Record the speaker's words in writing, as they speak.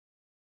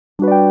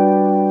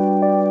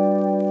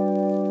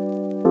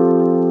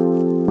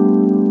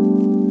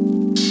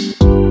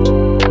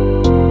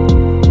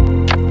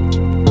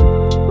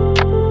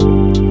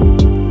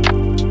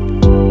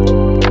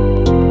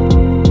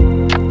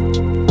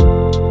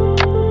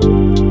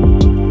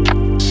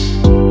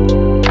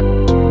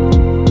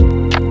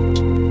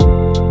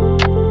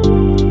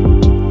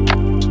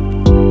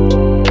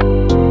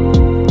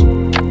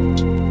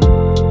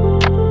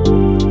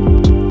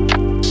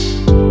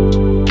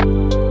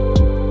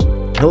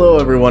Hello,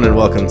 everyone, and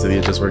welcome to the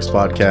It Just Works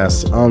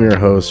podcast. I'm your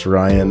host,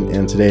 Ryan,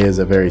 and today is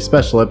a very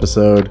special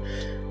episode.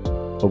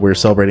 We're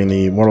celebrating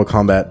the Mortal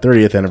Kombat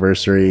 30th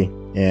anniversary,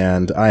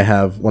 and I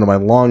have one of my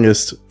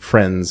longest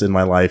friends in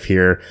my life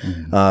here.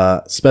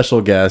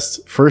 Special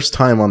guest, first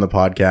time on the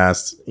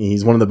podcast.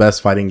 He's one of the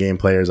best fighting game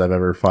players I've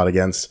ever fought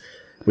against.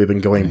 We've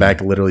been going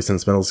back literally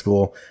since middle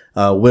school.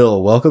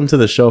 Will, welcome to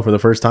the show for the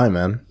first time,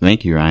 man.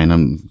 Thank you, Ryan.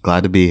 I'm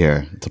glad to be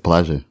here. It's a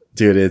pleasure.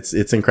 Dude,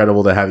 it's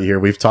incredible to have you here.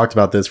 We've talked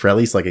about this for at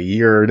least like a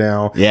year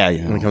now. Yeah.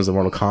 When it comes to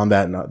Mortal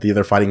Kombat and the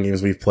other fighting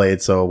games we've played.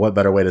 So what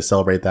better way to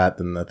celebrate that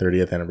than the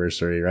 30th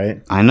anniversary,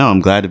 right? I know. I'm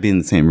glad to be in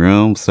the same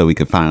room so we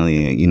could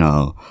finally,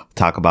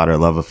 talk about our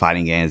love of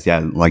fighting games.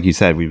 Yeah, like you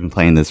said, we've been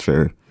playing this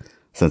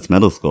since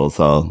middle school.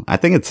 So I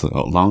think it's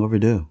long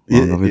overdue.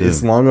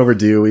 It's long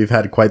overdue. We've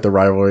had quite the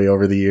rivalry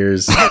over the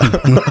years.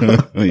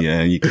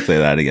 Yeah, you could say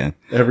that again.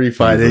 Every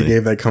fighting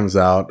game that comes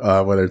out,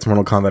 whether it's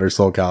Mortal Kombat or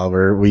Soul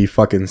Calibur, we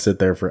fucking sit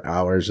there for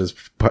hours just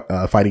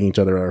fighting each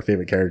other with our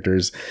favorite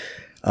characters.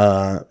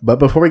 But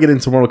before we get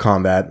into Mortal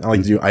Kombat, I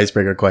like to do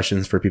icebreaker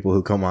questions for people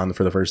who come on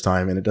for the first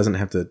time, and it doesn't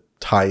have to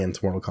tie into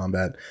Mortal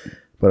Kombat.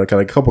 But I got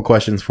a couple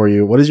questions for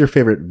you. What is your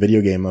favorite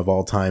video game of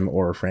all time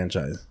or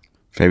franchise?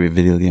 Favorite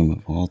video game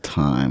of all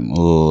time?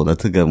 Oh,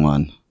 that's a good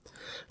one.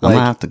 Like, I'm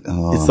gonna have to.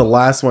 It's the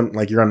last one.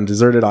 Like you're on a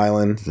deserted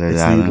island.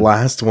 The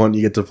last one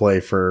you get to play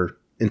for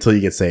until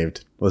you get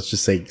saved. Let's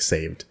just say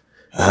saved.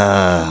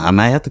 I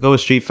might have to go with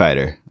Street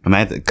Fighter.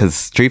 Because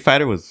Street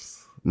Fighter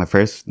was my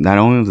first. Not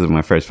only was it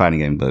my first fighting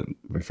game, but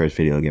my first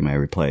video game I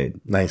ever played.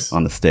 Nice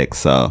on the stick.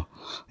 So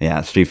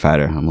yeah, Street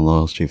Fighter. I'm a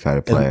little Street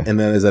Fighter player. And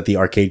then is that the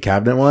arcade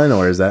cabinet one,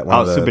 or is that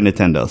one? Super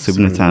Nintendo. Super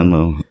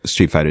Nintendo.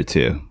 Street Fighter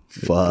 2.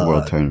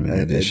 World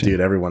Tournament Edition. Dude,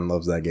 everyone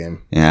loves that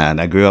game. Yeah,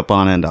 and I grew up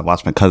on it. I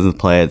watched my cousins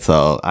play it,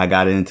 so I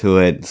got into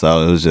it.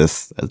 So it was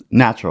just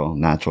natural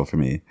for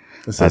me.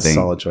 This is a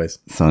solid choice.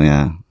 So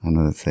yeah, I'm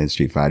gonna say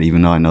Street Fighter,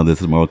 even though I know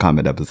this is a Mortal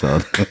Kombat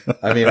episode.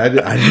 I mean, I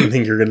didn't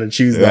think you were gonna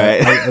choose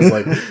that.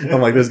 Right?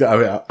 I'm like this guy. I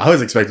mean, I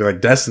was expecting like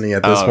Destiny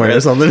at this point really?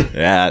 Or something.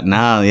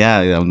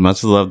 Yeah, much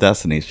as love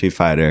Destiny, Street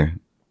Fighter.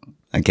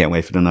 I can't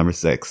wait for the number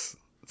 6.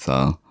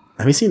 So.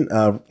 Have you seen,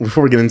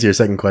 before we get into your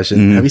second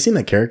question, have you seen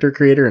the character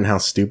creator and how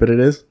stupid it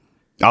is?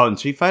 Oh, in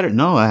Street Fighter?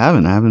 No, I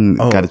haven't. I haven't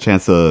got a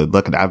chance to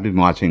look at it. I've been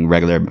watching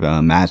regular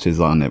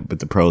matches on it with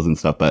the pros and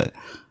stuff, but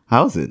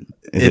how is it?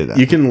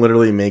 You can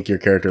literally make your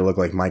character look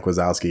like Mike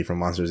Wazowski from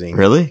Monsters, Inc.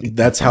 Really?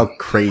 That's how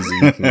crazy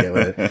you can get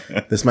with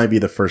it. This might be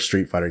the first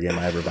Street Fighter game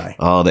I ever buy.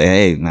 Oh,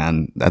 hey,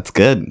 man, that's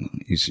good.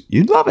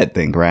 You'd love it,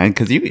 then, Grant,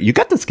 because you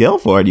got the skill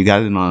for it. You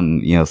got it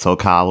on, Soul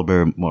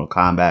Calibur, Mortal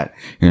Kombat.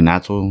 You're a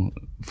natural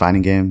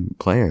fighting game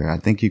player. I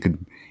think you could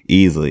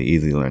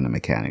easily learn the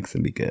mechanics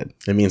and be good.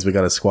 It means we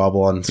got a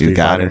squabble on Street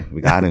Fighter.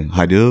 We got it.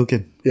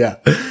 Hadouken. Yeah,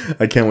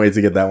 I can't wait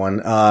to get that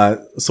one.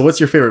 So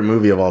what's your favorite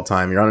movie of all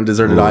time? You're on a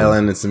deserted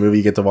island. It's a movie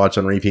you get to watch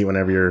on repeat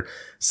whenever you're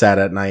sad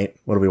at night.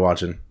 What are we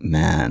watching?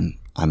 Man,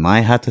 I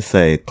might have to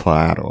say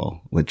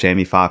Collateral with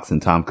Jamie Foxx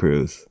and Tom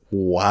Cruise.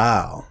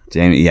 Wow.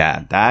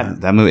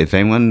 That movie, if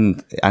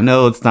anyone, I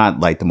know it's not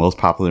like the most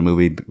popular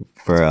movie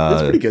for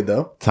it's pretty good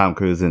though. Tom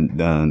Cruise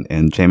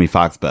and Jamie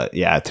Foxx, but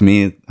yeah, to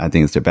me, I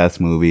think it's their best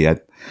movie.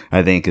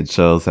 I think it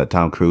shows that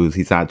Tom Cruise,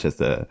 he's not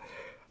just a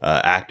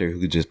actor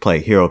who could just play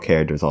hero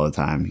characters all the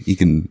time. He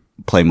can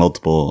play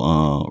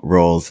multiple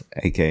roles,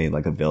 aka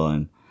like a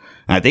villain.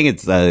 And I think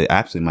it's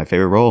actually my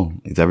favorite role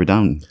he's ever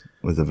done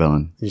was a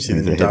villain. Did you see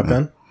the Top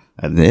Gun?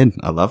 I did.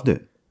 I loved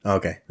it.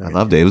 Okay. I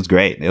loved it. It was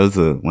great. It was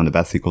one of the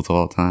best sequels of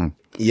all time.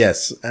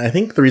 Yes. I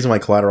think the reason why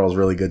Collateral is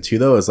really good too,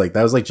 though, is like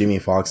that was like Jamie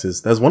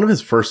Foxx's. That was one of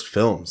his first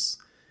films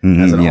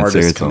as an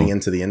artist coming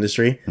into the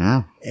industry.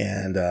 Yeah.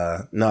 And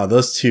no,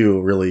 those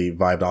two really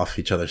vibed off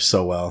each other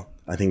so well.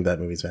 I think that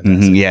movie's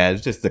fantastic. Yeah,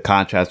 it's just the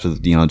contrast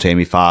with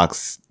Jamie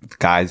Foxx, the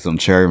guy's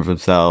unsure of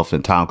himself,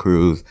 and Tom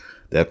Cruise,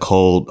 the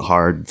cold,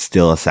 hard,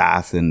 still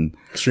assassin,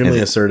 extremely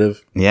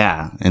assertive.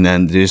 Yeah, and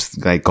then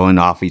just like going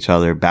off each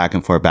other, back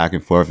and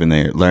forth, and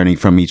they're learning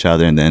from each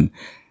other, and then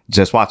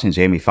just watching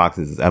Jamie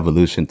Foxx's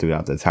evolution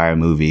throughout the entire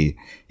movie,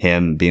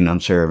 him being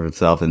unsure of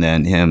himself, and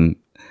then him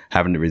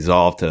having to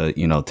resolve to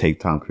take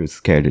Tom Cruise's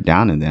character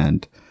down in the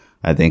end.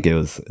 I think it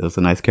was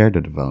a nice character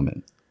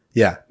development.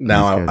 Yeah,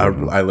 now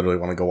I literally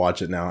want to go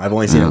watch it now. I've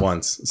only seen it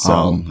once,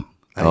 so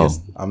I guess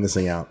I'm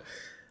missing out.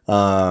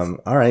 All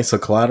right, so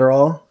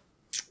Collateral.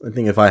 I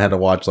think if I had to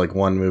watch like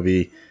one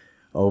movie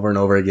over and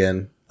over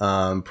again,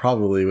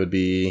 probably would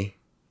be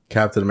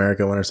Captain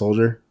America: Winter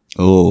Soldier.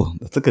 Oh,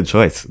 that's a good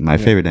choice. My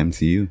favorite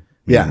MCU.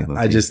 Yeah,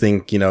 I just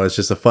think it's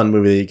just a fun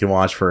movie that you can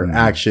watch for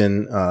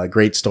action.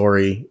 Great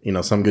story,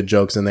 some good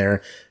jokes in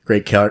there.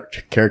 Great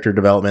character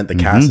development. The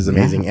cast is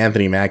amazing.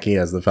 Anthony Mackie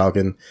as the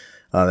Falcon.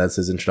 That's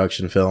his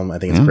introduction film. I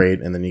think it's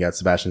great. And then you got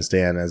Sebastian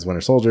Stan as Winter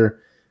Soldier.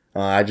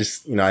 I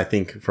just, I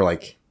think for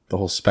like the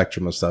whole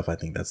spectrum of stuff, I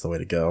think that's the way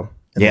to go.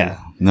 And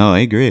no, I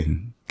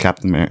agree.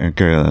 Captain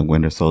America,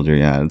 Winter Soldier.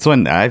 Yeah. It's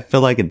when I feel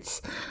like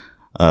it's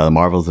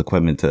Marvel's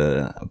equivalent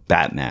to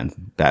Batman,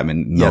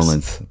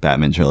 Nolan's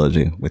Batman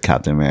trilogy with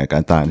Captain America.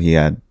 I thought he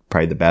had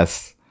probably the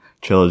best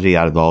trilogy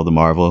out of all the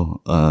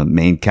Marvel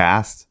main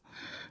cast.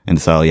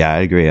 And so, yeah,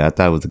 I agree. I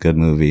thought it was a good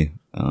movie.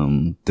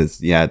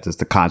 Just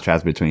the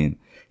contrast between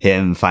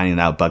him finding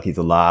out Bucky's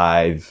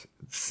alive,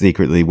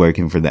 secretly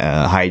working for the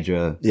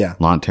Hydra,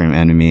 long-term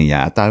enemy.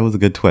 Yeah, I thought it was a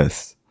good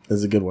twist. It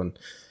was a good one.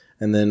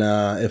 And then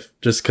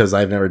just because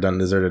I've never done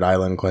Deserted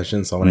Island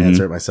question, so I want to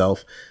answer it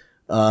myself.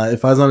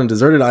 If I was on a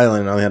deserted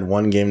island and I only had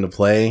one game to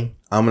play,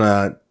 I'm going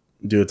to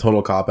do a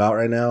total cop-out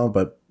right now,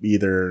 but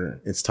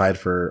either it's tied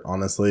for,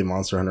 honestly,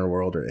 Monster Hunter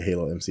World or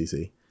Halo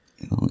MCC.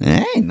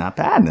 Hey, not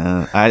bad.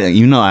 I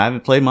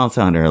haven't played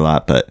Monster Hunter a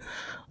lot, but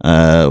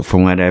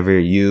from whatever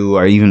you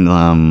or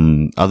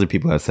even other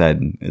people have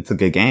said, it's a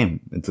good game.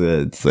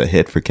 It's a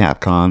hit for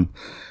Capcom,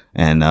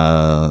 and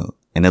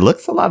it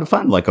looks a lot of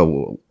fun, like a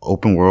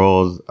open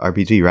world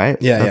RPG,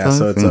 right? Yeah.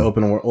 So it's an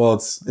open world. Well,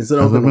 it's an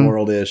open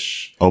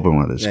world-ish. Open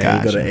world-ish. Yeah,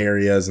 gotcha. You go to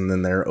areas, and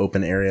then there are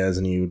open areas,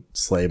 and you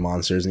slay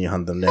monsters, and you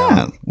hunt them down.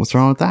 Yeah, what's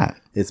wrong with that?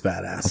 It's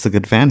badass. That's a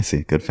good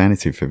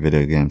fantasy for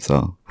video games.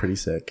 So pretty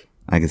sick.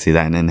 I can see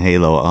that. And then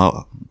Halo,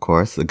 of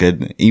course,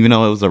 even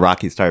though it was a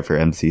rocky start for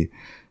MCC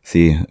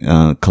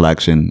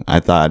collection, I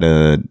thought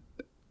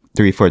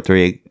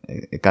 343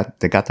 they got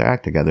their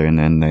act together, and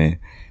then they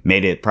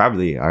made it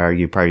probably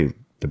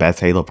the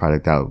best Halo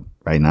product out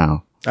right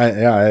now.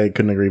 I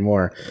couldn't agree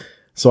more.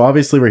 So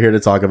obviously we're here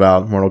to talk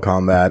about Mortal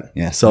Kombat.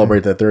 Yes,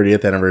 celebrate the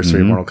 30th anniversary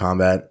of Mortal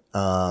Kombat.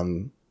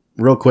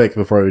 Real quick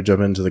before we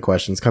jump into the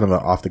questions, kind of an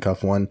off the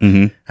cuff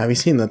one. Have you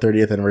seen the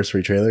 30th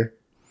anniversary trailer?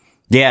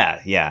 Yeah,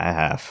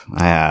 I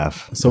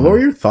have. So what were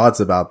your thoughts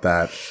about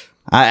that?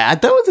 I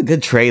thought it was a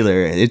good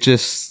trailer. It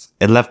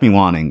left me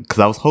wanting, because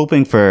I was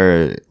hoping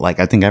for, like,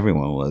 I think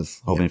everyone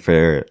was hoping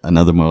for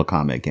another Mortal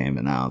Kombat game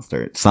announced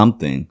or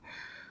something.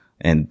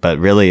 But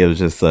really it was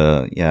just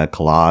a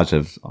collage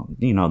of,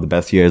 the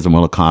best years of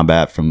Mortal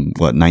Kombat from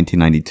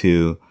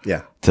 1992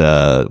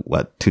 to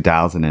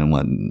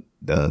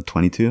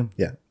 2022.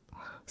 Yeah.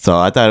 So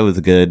I thought it was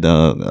a good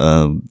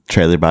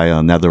trailer by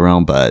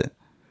NetherRealm, but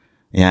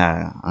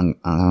yeah,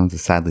 I'm to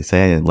sadly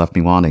say it left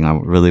me wanting. I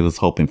really was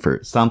hoping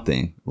for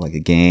something like a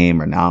game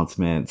or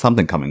announcement,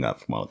 something coming up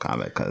from Mortal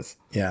Kombat, because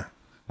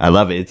I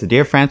love it. It's a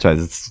dear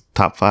franchise. It's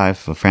top 5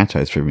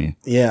 franchise for me.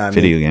 Yeah,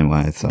 video game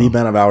wise. So. The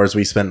amount of hours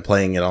we spent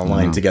playing it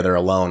online together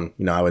alone,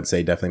 I would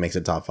say definitely makes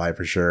it top 5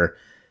 for sure.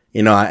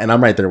 And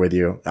I'm right there with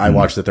you. I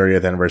watched the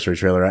 30th anniversary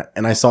trailer,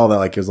 and I saw that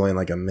like it was only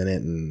like a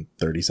minute and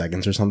 30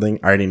 seconds or something.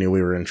 I already knew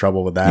we were in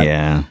trouble with that.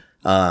 Yeah.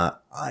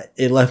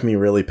 It left me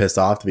really pissed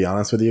off, to be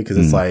honest with you, because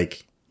it's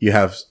like you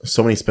have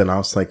so many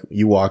spin-offs. Like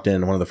you walked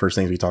in, one of the first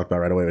things we talked about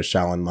right away was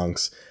Shaolin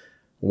Monks.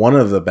 One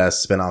of the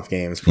best spin-off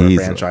games for a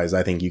franchise.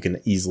 I think you can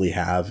easily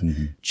have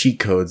cheat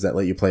codes that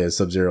let you play as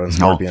Sub-Zero and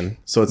Scorpion.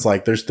 So it's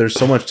like there's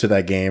so much to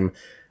that game.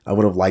 I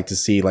would have liked to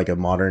see like a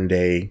modern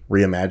day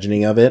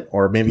reimagining of it,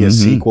 or maybe a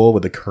sequel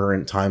with the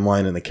current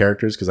timeline and the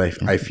characters, because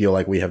I feel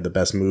like we have the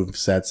best move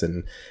sets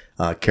and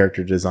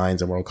character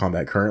designs in Mortal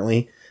Kombat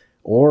currently.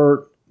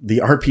 Or the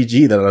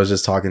RPG that I was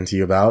just talking to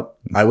you about.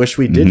 I wish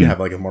we did have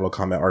like a Mortal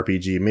Kombat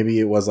RPG. Maybe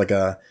it was like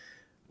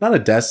not a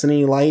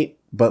Destiny light,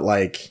 but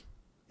like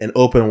an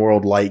open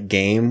world light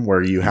game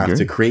where you have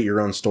to create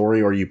your own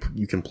story, or you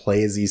can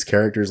play as these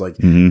characters. Like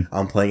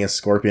I'm playing as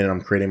Scorpion and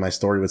I'm creating my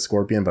story with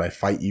Scorpion, but I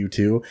fight you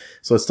too.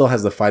 So it still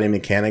has the fighting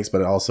mechanics,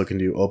 but it also can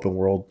do open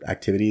world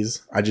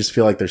activities. I just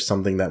feel like there's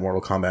something that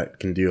Mortal Kombat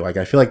can do. Like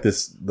I feel like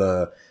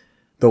the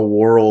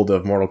world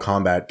of Mortal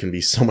Kombat can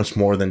be so much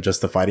more than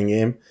just a fighting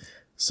game.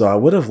 So I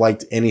would have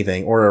liked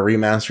anything, or a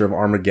remaster of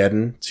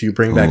Armageddon to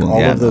bring back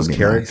all of those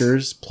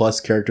characters, plus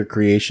character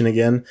creation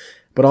again,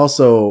 but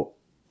also,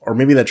 or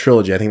maybe that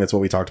trilogy. I think that's what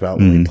we talked about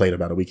when we played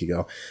about a week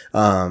ago.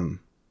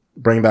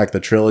 Bring back the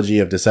trilogy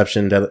of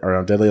Deception,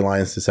 Deadly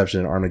Alliance, Deception,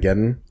 and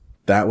Armageddon.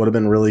 That would have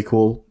been really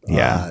cool.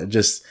 Yeah.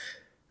 Just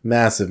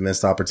massive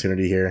missed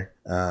opportunity here.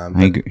 I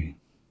agree.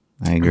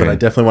 But I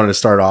definitely wanted to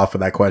start off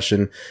with that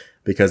question,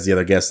 because the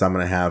other guests I'm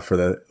going to have for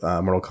the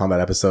Mortal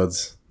Kombat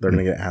episodes, they're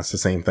going to get asked the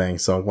same thing.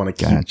 So I want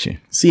to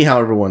see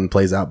how everyone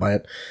plays out by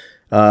it.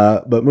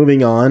 But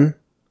moving on,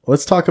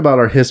 let's talk about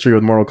our history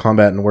with Mortal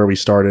Kombat and where we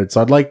started.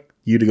 So I'd like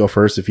you to go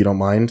first, if you don't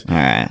mind. All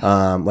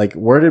right. Like,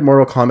 where did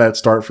Mortal Kombat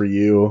start for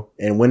you,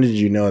 and when did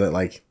you know that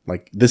like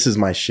this is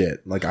my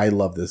shit? Like, I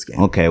love this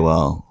game. Okay,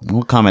 well,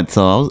 Mortal Kombat.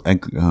 So I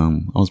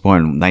was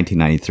born in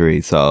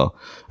 1993, so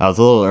I was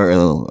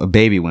a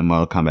baby when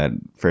Mortal Kombat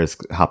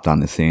first hopped on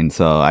the scene.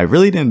 So I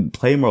really didn't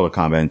play Mortal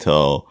Kombat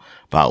until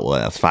about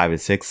I was 5 or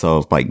 6, so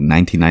like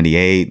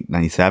 1998,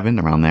 97,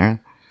 around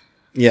there.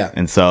 Yeah.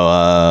 And so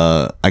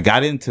I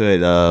got into it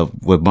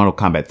with Mortal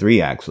Kombat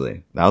 3,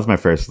 actually. That was my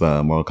first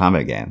Mortal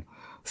Kombat game.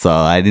 So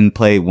I didn't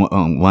play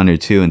 1 or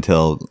 2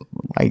 until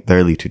like the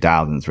early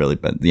 2000s, really.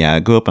 But yeah, I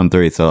grew up on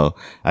 3, so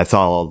I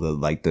saw all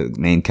the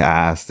main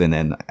cast, and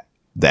then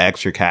the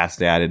extra cast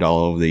they added all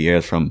over the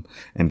years from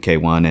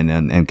MK1 and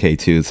then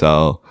MK2.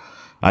 So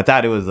I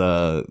thought it was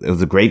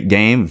a great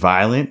game,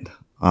 violent,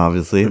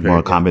 obviously.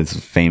 Mortal Kombat's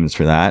famous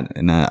for that,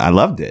 and I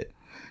loved it.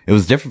 it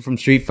was different from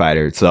Street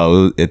Fighter,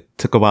 so it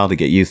took a while to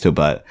get used to.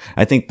 But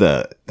I think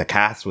the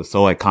cast was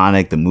so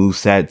iconic. The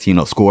movesets, you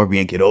know,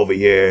 Scorpion, get over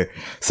here,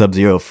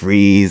 Sub-Zero,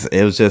 freeze.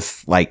 It was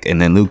just like,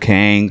 and then Liu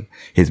Kang,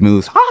 his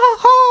moves, ha ha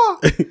ha.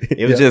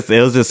 It was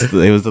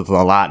just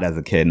a lot as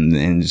a kid,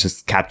 and it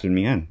just captured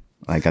me in.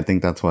 Like, I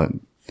think that's what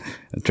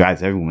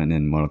drives everyone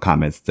in Mortal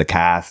Kombat. It's the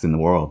cast and the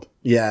world.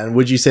 Yeah, and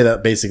would you say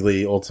that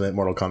basically Ultimate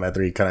Mortal Kombat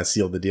 3 kind of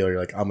sealed the deal? You're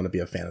like, I'm going to be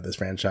a fan of this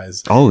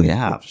franchise. Oh,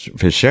 yeah,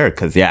 for sure.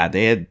 Because, yeah,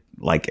 they had,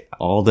 like,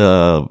 all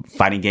the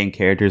fighting game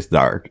characters,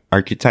 the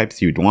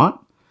archetypes you'd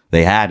want,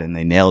 they had, and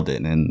they nailed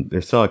it. And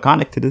they're still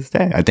iconic to this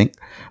day. I think,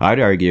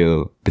 I'd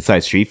argue,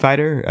 besides Street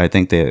Fighter, I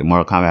think that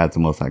Mortal Kombat has the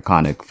most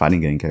iconic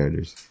fighting game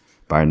characters,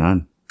 bar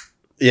none.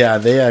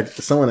 Yeah,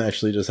 someone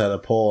actually just had a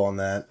poll on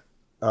that,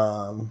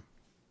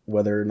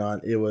 whether or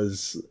not it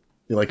was...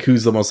 like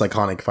who's the most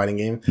iconic fighting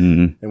game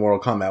in Mortal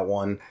Kombat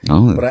 1.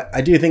 Oh. But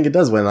I do think it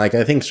does win. Like,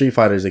 I think Street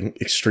Fighter is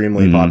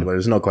extremely popular.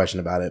 There's no question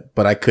about it.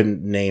 But I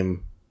couldn't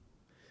name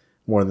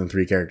more than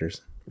 4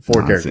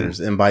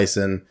 characters. M.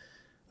 Bison,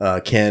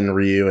 Ken,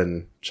 Ryu,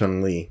 and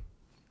Chun-Li.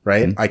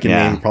 Right? I can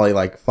name probably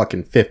like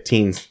fucking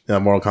 15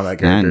 Mortal Kombat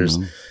characters.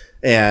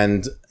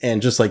 And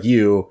just like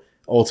you,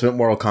 Ultimate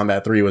Mortal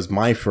Kombat 3 was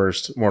my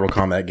first Mortal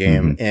Kombat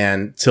game,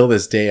 and till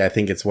this day, I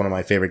think it's one of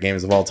my favorite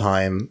games of all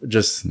time.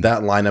 Just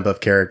that lineup of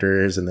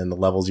characters and then the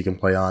levels you can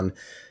play on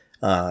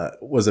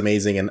was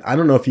amazing. And I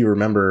don't know if you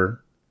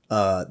remember,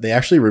 they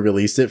actually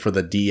re-released it for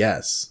the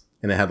DS,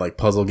 and it had like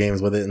puzzle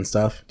games with it and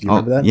stuff. Do you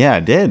remember that? Yeah,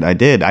 I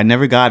did. I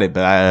never got it,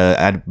 but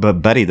I had a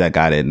buddy that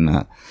got it,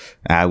 and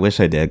I wish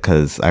I did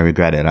because I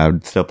regret it. I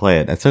would still play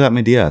it. I still got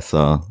my DS,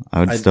 so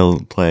I would still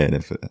play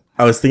it.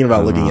 I was thinking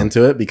about looking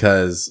into it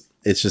because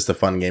it's just a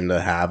fun game to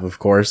have, of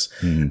course.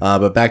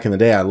 But back in the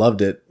day, I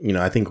loved it. You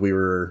know, I think we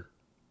were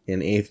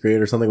in 8th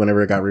grade or something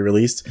whenever it got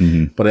re-released.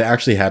 But it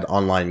actually had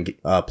online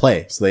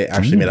play. So they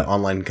actually made an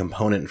online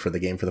component for the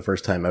game for the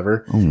first time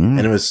ever. And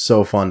it was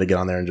so fun to get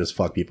on there and just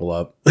fuck people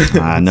up.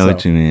 I know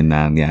what you mean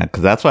now. Yeah,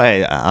 because that's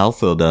why I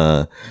also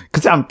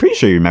because I'm pretty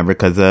sure you remember,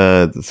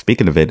 because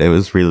speaking of it, it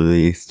was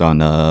released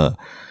on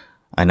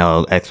I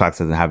know Xbox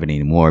doesn't have it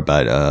anymore,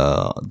 but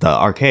the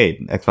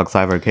arcade, Xbox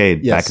Live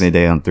Arcade, back in the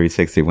day on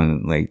 360,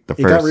 when like the first...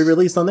 It got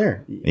re-released on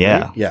there.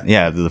 Yeah. Right? Yeah.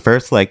 Yeah. The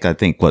first, like, I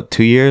think,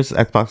 2 years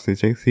Xbox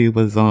 360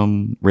 was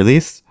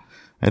released,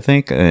 I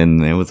think,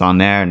 and it was on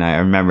there. And I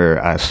remember,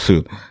 I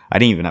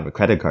didn't even have a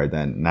credit card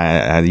then. And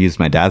I used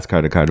my dad's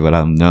credit card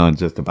without him knowing,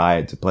 just to buy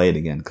it, to play it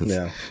again. Because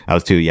I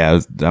was it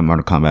was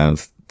Mortal Kombat. It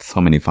was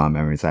so many fond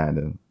memories. I had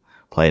to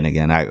play it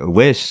again. I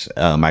wish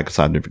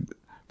Microsoft would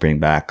bring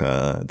back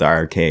the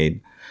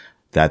arcade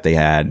that they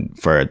had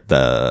for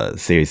the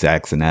Series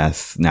X and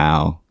S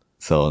now,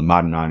 so a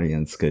modern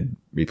audience could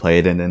replay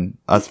it, and then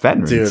us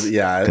veterans, dude,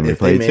 yeah, if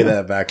they made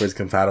that backwards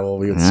compatible,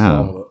 we would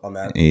scroll on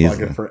that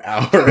fucking for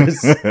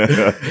hours.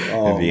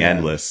 It'd be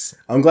endless.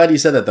 I'm glad you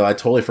said that, though. I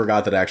totally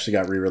forgot that it actually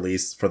got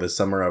re-released for the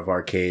Summer of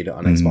Arcade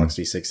on Xbox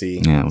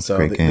 360. Yeah, it was a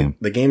great game.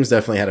 The games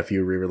definitely had a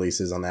few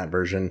re-releases on that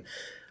version.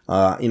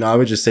 You know, I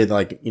would just say that,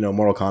 like, you know,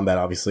 Mortal Kombat,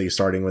 obviously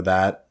starting with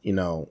that, you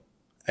know,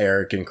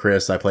 Eric and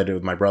Chris, I played it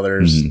with my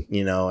brothers,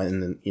 you know,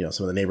 and then, you know,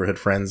 some of the neighborhood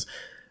friends.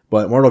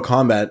 But Mortal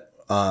Kombat,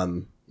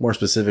 more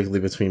specifically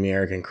between me,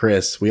 Eric, and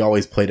Chris, we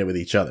always played it with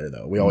each other,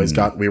 though. We always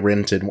we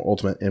rented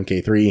Ultimate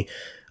MK3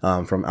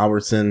 from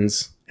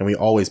Albertsons, and we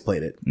always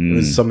played it. It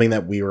was something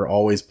that we were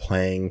always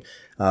playing.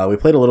 We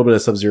played a little bit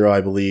of Sub-Zero,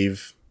 I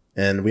believe,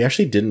 and we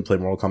actually didn't play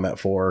Mortal Kombat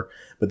 4.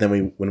 But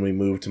then when we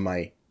moved to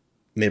my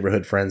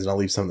neighborhood friends, and I'll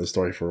leave some of the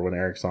story for when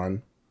Eric's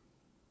on,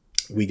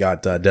 we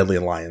got Deadly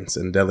Alliance,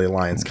 and Deadly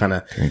Alliance kind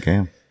of... Great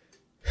game.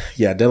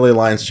 Yeah, Deadly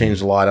Alliance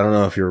changed a lot. I don't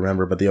know if you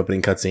remember, but the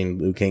opening cutscene,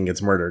 Liu Kang gets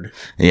murdered.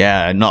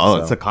 Yeah, no,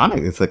 it's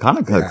iconic. It's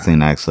iconic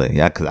cutscene, actually.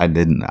 Yeah, because I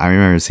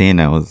remember seeing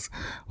that when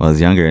I was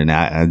younger, and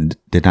I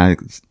did not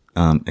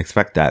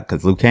expect that,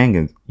 because Liu Kang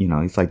is, you know,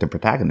 he's like the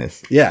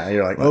protagonist. Yeah, and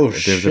you're like, oh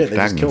shit, they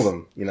just killed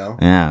him, you know?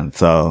 Yeah,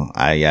 so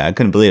I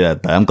couldn't believe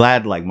that, but I'm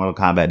glad, like, Mortal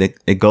Kombat,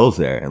 it goes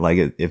there.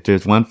 Like, if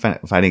there's one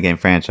fighting game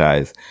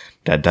franchise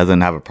that doesn't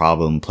have a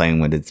problem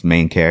playing with its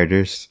main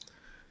characters,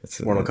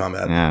 it's Mortal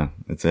Kombat. Yeah,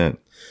 that's it.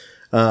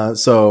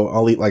 So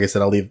I'll leave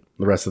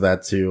the rest of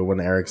that to when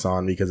Eric's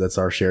on, because that's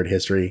our shared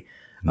history.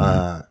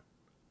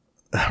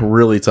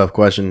 Really tough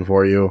question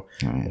for you.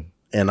 All right.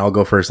 And I'll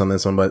go first on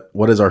this one, but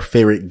what is our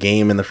favorite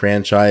game in the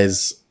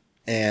franchise?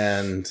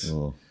 And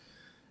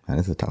that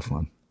is a tough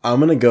one. I'm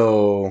going to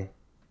go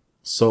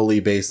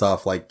solely based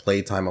off like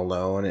playtime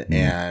alone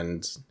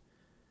and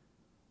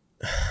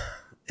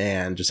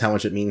just how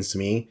much it means to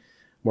me.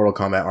 Mortal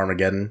Kombat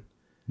Armageddon.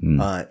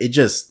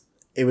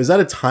 It was at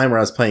a time where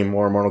I was playing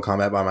more Mortal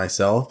Kombat by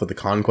myself, but the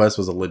Conquest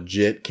was a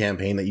legit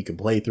campaign that you could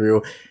play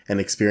through and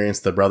experience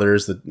the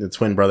brothers, the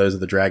twin brothers of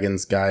the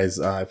Dragons guys.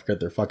 I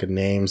forget their fucking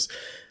names,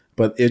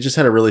 but it just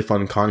had a really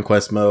fun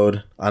Conquest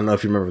mode. I don't know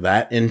if you remember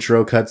that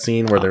intro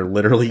cutscene where they're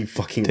literally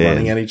fucking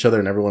running at each other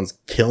and everyone's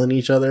killing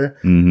each other.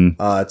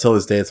 Till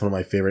this day, it's one of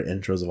my favorite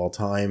intros of all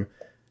time.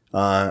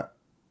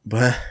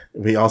 But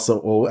we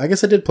also, well, I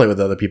guess I did play with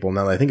other people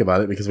now that I think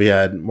about it, because we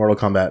had Mortal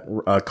Kombat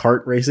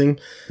kart racing.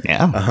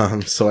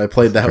 Yeah. So I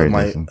played that with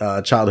my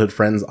decent. childhood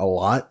friends a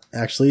lot,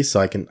 actually. So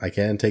I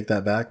can take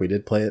that back. We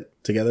did play it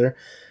together.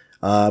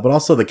 But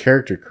also the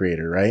character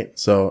creator, right?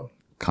 So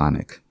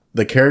Iconic.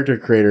 the character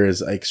creator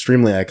is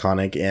extremely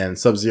iconic, and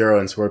Sub-Zero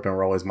and Scorpion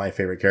were always my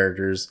favorite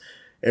characters.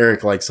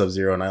 Eric likes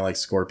Sub-Zero and I like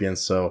Scorpion.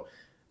 So,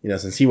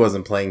 since he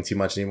wasn't playing too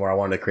much anymore, I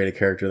wanted to create a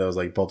character that was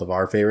like both of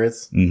our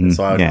favorites. Mm-hmm. And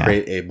so I would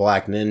create a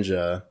black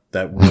ninja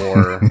that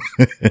wore,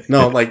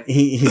 no, like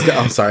he's got,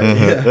 I'm sorry.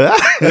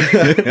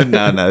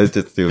 Yeah. No, it's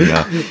just too,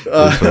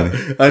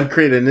 I'd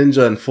create a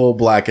ninja in full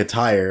black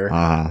attire.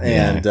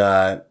 And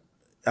I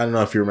don't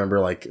know if you remember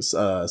like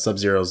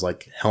Sub-Zero's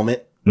like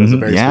helmet. It was a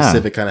very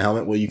specific kind of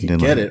helmet. Well, you could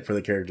get it for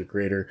the character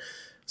creator.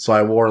 So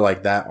I wore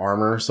like that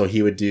armor. So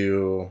he could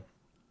do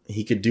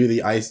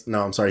the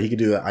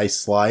ice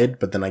slide,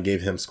 but then I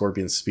gave him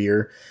Scorpion's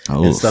spear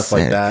and stuff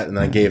like that. And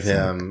then I gave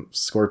him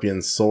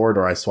Scorpion's sword,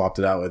 or I swapped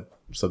it out with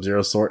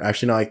Sub-Zero's sword.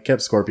 Actually, no, I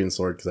kept Scorpion's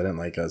sword because I didn't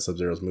like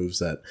Sub-Zero's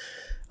moveset.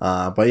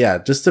 But yeah,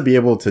 just to be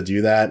able to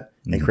do that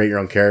and create your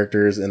own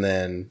characters. And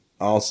then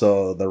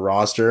also the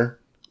roster,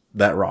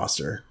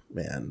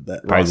 man,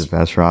 probably the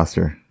best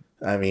roster.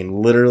 I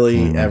mean,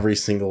 literally every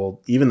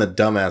single, even the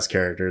dumbass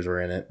characters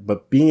were in it.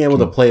 But being able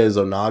to play as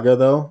Onaga,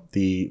 though,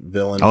 the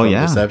villain from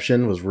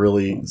Deception, was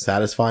really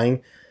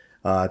satisfying.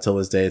 Till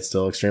this day, it's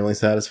still extremely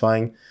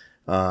satisfying.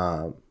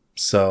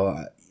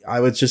 So I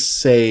would just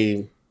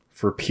say,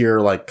 for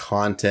pure like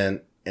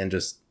content and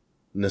just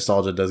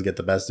nostalgia does get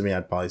the best of me,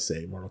 I'd probably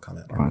say Mortal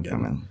Kombat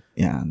Armageddon.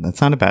 Yeah,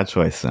 that's not a bad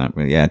choice.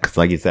 Yeah, because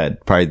like you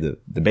said, probably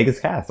the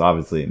biggest cast,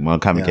 obviously,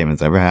 Mortal Kombat game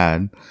has ever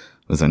had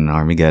was in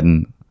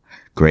Armageddon.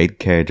 Great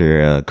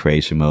character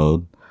creation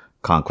mode.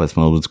 Conquest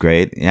mode was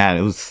great. Yeah,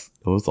 it was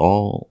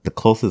all the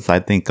closest,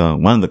 I think,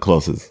 one of the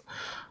closest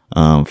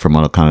for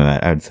Mortal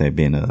Kombat, I'd say,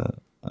 being a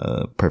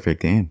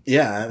perfect game.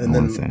 Yeah, and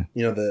then,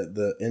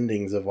 the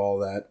endings of all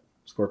that,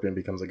 Scorpion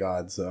becomes a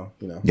god, so,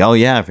 Oh,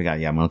 yeah, I forgot.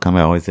 Yeah, Mortal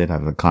Kombat always did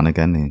have iconic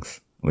endings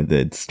with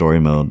its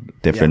story mode,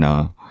 different,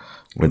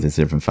 with its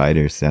different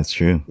fighters. That's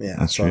true. Yeah,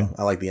 that's true.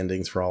 I like the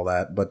endings for all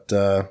that. But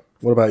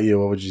what about you?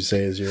 What would you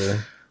say is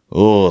your...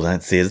 Oh,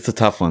 let's see. It's a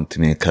tough one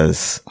to me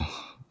because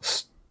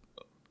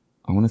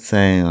I want to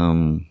say,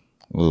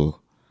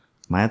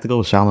 might have to go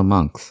with Shaolin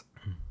Monks.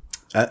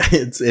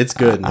 It's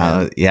good,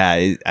 man.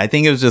 I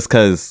think it was just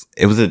because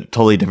it was a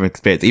totally different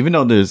experience. Even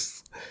though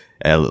there's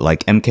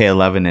like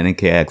MK11 and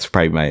MKX,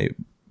 probably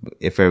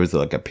if there was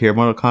like a pure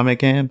Mortal Kombat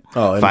game,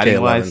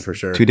 MK11 for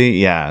sure.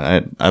 2D,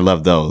 I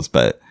love those,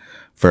 but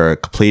for a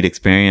complete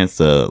experience,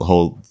 the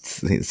whole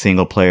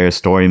single player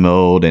story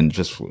mode and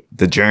just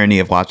the journey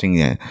of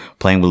watching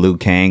playing with Liu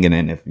Kang, and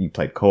then if you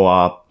play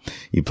co-op,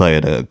 you play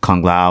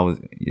Kung Lao,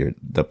 you're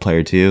the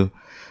player too.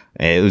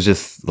 It was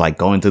just like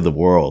going through the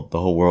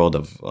whole world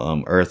of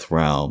Earth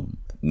Realm,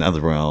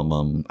 Nether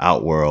Realm,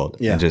 Outworld,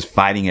 and just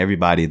fighting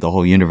everybody, the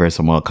whole universe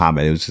of Mortal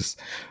Kombat. It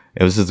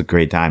was just a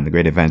great time, the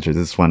great adventure.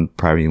 This one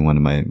probably one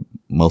of my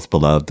most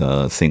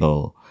beloved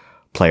single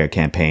player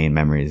campaign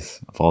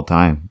memories of all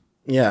time.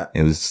 Yeah.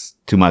 It was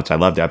too much. I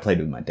loved it. I played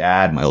with my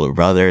dad, my older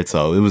brother.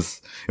 So it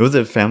was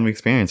a family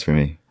experience for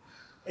me.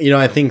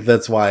 I think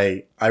that's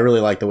why I really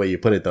like the way you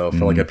put it, though.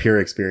 For like a pure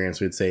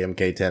experience, we'd say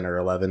MK10 or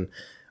 11.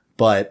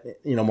 But,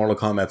 Mortal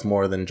Kombat's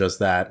more than just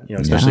that.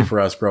 Especially for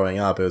us growing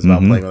up, it was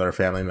about playing with our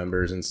family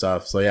members and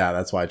stuff. So yeah,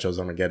 that's why I chose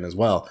Armageddon as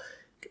well.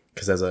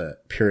 Because as a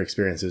pure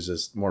experience, it was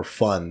just more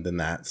fun than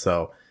that.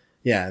 So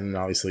yeah, and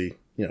obviously,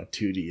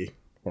 2D.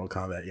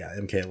 Mortal Kombat,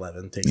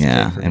 MK11 takes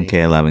it for me.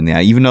 MK11,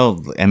 yeah. Even though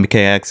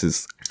MKX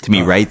is, to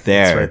me, right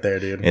there. It's right there,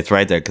 dude. It's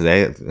right there because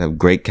they have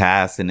great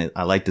cast, and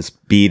I like the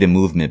speed and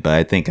movement. But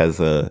I think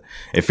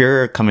if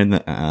you're coming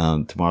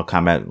to Mortal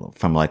Kombat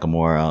from like a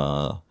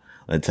more,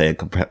 let's say, a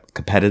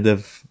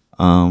competitive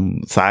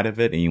side of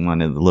it, and you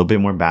want a little bit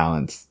more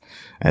balance,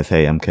 I'd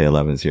say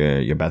MK11 is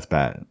your best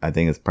bet. I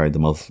think it's probably the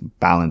most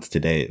balanced to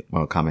date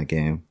Mortal Kombat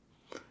game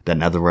that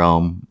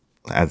NetherRealm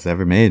has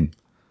ever made.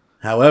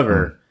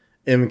 However,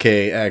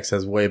 MKX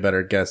has way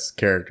better guest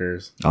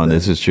characters. Oh,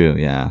 this is true.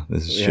 Yeah,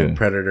 this is true.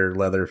 Predator,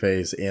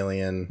 Leatherface,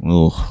 Alien.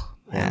 Oh,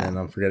 yeah. And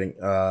I'm forgetting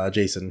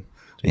Jason.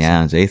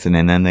 Yeah, Jason.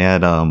 And then they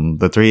had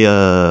the three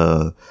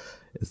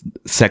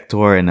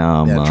Sector and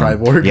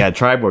Triborg.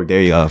 Triborg.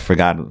 There you go.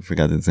 Forgot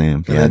his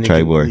name.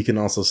 Triborg. You can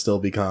also still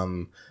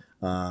become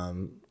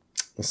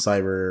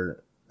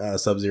Cyber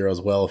Sub-Zero as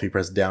well if you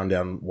press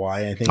down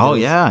Y. I think. Oh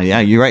yeah,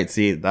 you're right.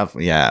 See,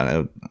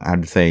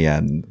 I'd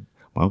say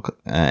Well,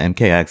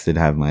 MKX did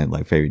have my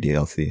favorite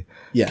DLC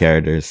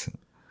characters,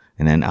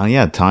 and then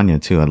Tanya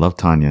too. I love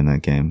Tanya in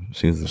that game.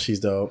 She's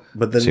dope.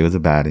 But then she was a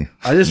baddie.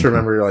 I just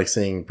remember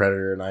seeing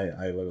Predator, and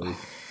I literally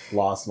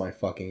lost my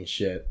fucking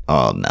shit.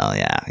 Oh no,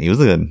 yeah, he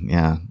was a good.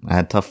 Yeah, I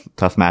had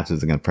tough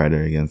matches against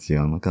Predator against you.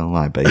 I'm not gonna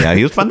lie, but yeah,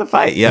 he was fun to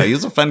fight. Yeah, he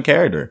was a fun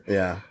character.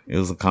 Yeah, it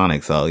was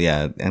iconic. So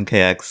yeah,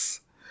 MKX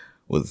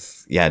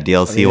was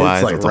DLC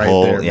wise, like as a right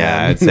whole, there,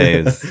 yeah,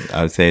 man.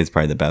 I would say it's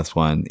probably the best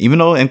one. Even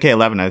though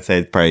MK11, I'd say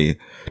it's probably the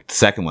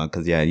second one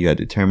because you had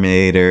the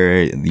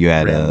Terminator, you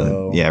had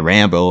Rambo.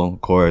 Rambo,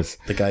 of course.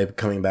 The guy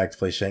coming back to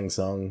play Shang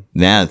Tsung.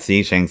 Yeah,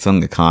 see, Shang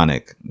Tsung,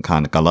 iconic.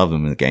 I love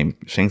him in the game.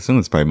 Shang Tsung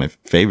is probably my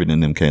favorite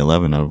in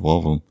MK11 out of all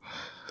of them.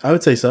 I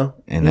would say so.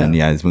 And then,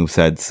 his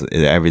movesets,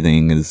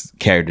 everything, his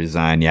character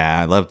design.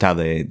 Yeah, I loved how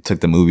they took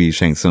the movie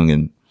Shang Tsung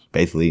and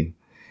basically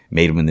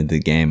made him into the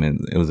game.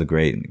 And it was a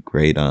great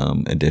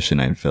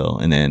addition, I feel.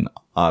 And then,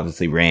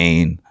 obviously,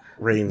 Rain.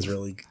 Rain's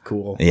really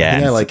cool. Yeah. I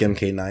think I like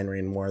MK9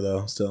 Rain more,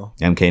 though, still.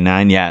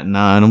 MK9, yeah. No,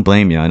 I don't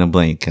blame you. I don't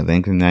blame you. Because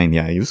MK9,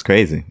 yeah, he was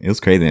crazy. It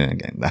was crazy in that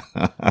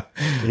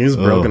game. He was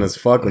broken as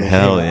fuck when he came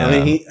out. Yeah.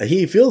 I mean,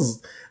 he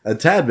feels a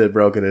tad bit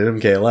broken at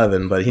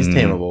MK11, but he's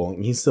tameable.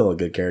 He's still a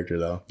good character,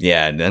 though.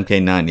 Yeah,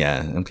 MK9,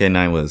 yeah.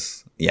 MK9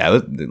 was,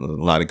 it was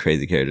a lot of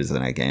crazy characters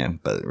in that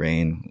game, but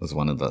Rain was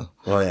one of the.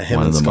 Well, yeah,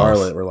 him and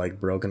Scarlet were like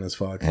broken as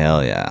fuck.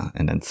 Hell yeah.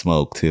 And then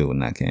Smoke, too, in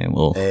that game.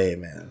 Well, hey,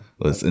 man.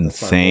 Was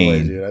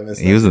insane. Boy, dude. I miss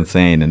he was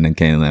insane in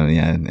MK11.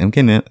 Yeah,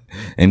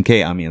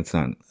 it's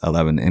not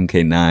 11.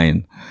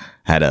 MK9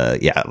 had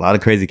a lot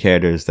of crazy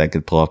characters that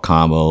could pull off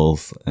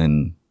combos,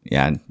 and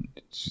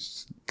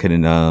just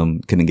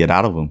couldn't get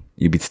out of them.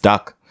 You'd be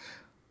stuck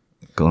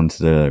going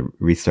to the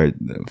restart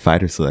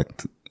fighter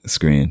select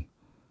screen.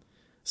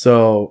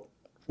 So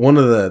one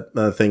of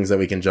the things that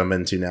we can jump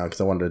into now,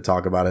 because I wanted to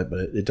talk about it, but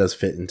it does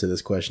fit into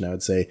this question, I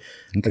would say.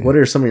 Okay. Like, what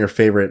are some of your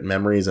favorite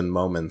memories and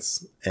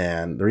moments?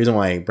 And the reason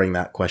why I bring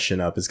that question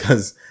up is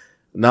because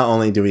not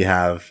only do we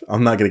have,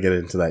 I'm not going to get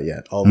into that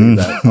yet. I'll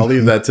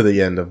leave that to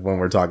the end of when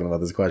we're talking about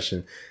this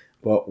question.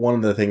 But one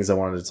of the things I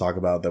wanted to talk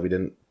about that we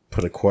didn't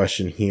put a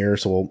question here,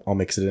 so I'll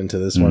mix it into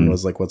this one,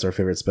 was like, what's our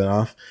favorite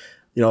spinoff?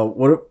 You know,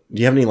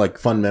 do you have any like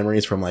fun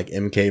memories from like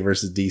MK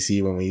versus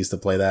DC when we used to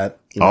play that?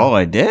 You know? Oh,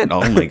 I did.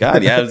 Oh my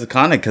god, yeah, it was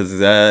iconic because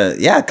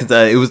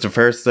it was the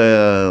first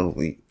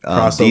crossover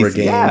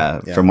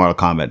DC, game, for Mortal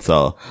Kombat.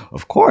 So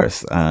of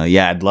course,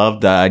 I'd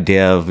love the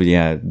idea of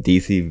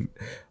DC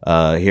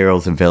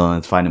heroes and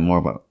villains fighting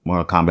Mortal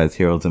Kombat's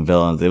heroes and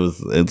villains. It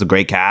was a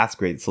great cast,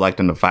 great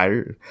selection of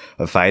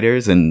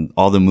fighters, and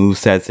all the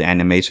movesets, the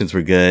animations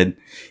were good.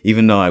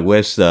 Even though I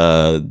wish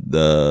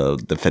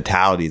the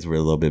fatalities were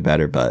a little bit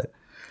better, but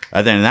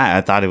other than that,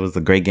 I thought it was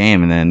a great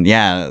game. And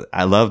then,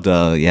 I loved,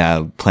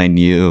 playing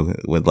you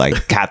with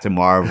like Captain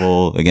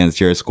Marvel against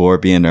your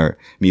Scorpion, or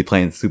me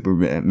playing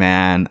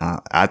Superman.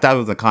 I thought it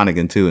was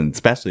iconic too, and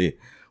especially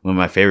one of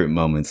my favorite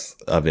moments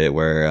of it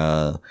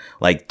were,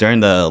 like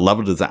during the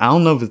level design. I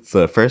don't know if it's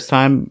the first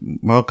time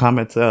Mortal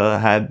Kombat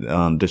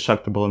had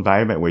destructible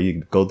environment where you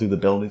could go through the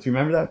buildings. You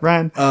remember that,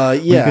 Brian? Yeah.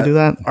 You could do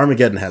that?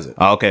 Armageddon has it.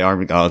 Oh, okay.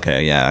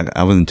 Okay. Yeah.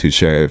 I wasn't too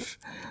sure if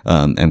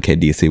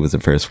MKDC was the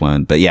first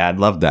one, but yeah, I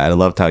loved that. I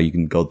loved how you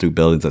can go through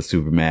buildings of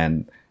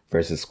Superman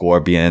versus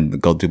Scorpion,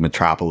 go through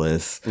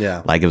Metropolis.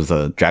 Yeah. Like it was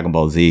a Dragon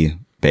Ball Z,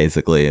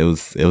 basically. It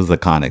was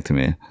iconic to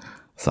me.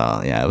 So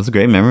yeah, it was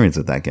great memories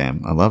with that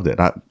game. I loved it.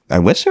 I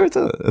wish there was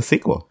a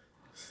sequel.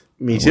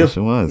 Me too. I wish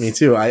it was. Me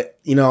too.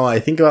 I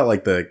think about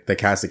like the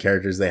cast of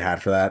characters they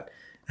had for that.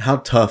 How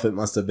tough it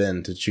must have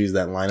been to choose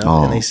that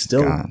lineup, and they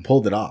still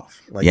pulled it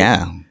off. Like,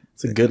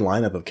 it's a good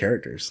lineup of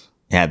characters.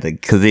 Yeah,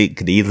 because they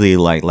could easily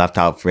like left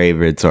out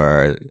favorites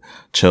or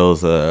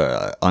chose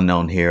a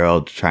unknown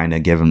hero trying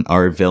to give him,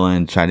 or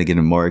villain trying to give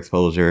him more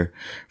exposure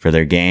for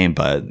their game.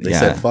 But they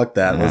said, "Fuck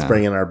that! Let's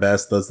bring in our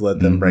best. Let's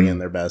let them bring in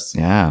their best."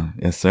 Yeah,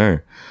 yes,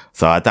 sir.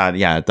 So I thought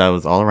it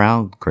was all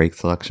around great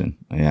selection.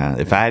 Yeah,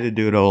 if I had to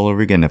do it all over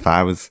again, if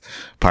I was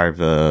part of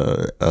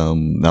the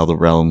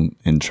NetherRealm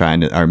and trying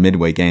to, our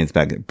Midway Games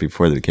back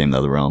before they became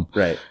NetherRealm,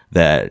 right?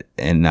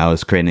 And I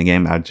was creating a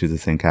game, I'd choose the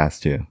same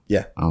cast too.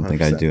 Yeah, I don't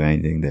think I'd do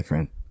anything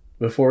different.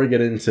 Before we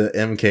get into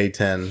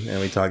MK10 and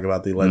we talk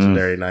about the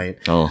legendary night,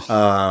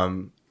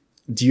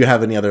 do you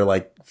have any other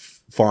like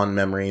fond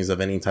memories of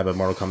any type of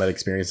Mortal Kombat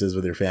experiences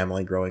with your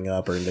family growing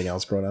up or anything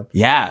else growing up?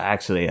 Yeah,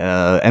 actually,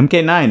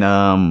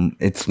 MK9,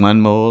 it's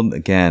one mode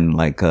again.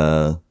 Like,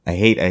 I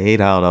hate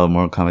how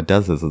Mortal Kombat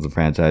does this as a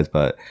franchise,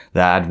 but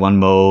they add one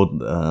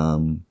mode,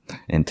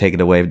 and take it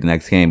away with the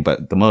next game.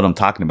 But the mode I'm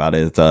talking about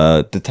is,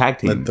 the tag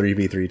team. The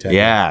 3v3 tag.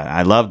 Yeah,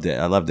 I loved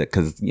it.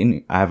 Because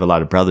I have a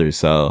lot of brothers,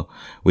 so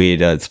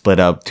we'd split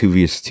up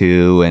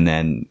 2v2, and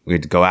then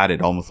we'd go at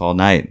it almost all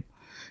night.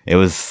 It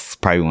was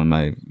probably one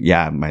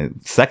of my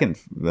second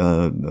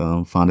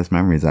fondest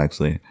memories,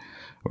 actually.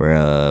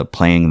 We're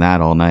playing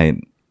that all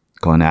night,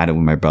 going at it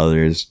with my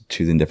brothers,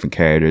 choosing different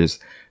characters,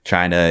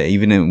 trying to,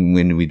 even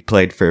when we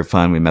played for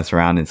fun, we mess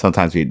around, and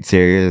sometimes we'd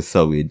serious,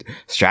 so we'd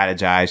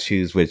strategize,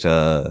 choose which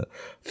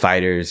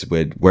fighters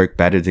would work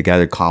better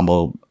together,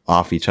 combo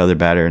off each other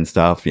better and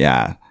stuff.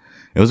 Yeah,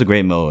 it was a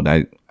great mode.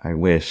 I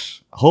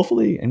wish,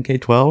 hopefully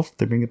MK12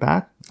 to bring it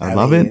back. I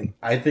love it.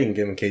 I think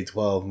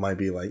MK12 might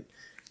be like,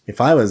 if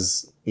I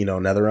was,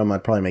 NetherRealm,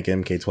 I'd probably make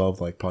MK12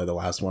 like probably the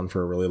last one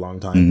for a really long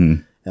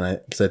time. And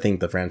because I think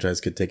the franchise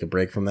could take a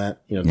break from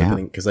that,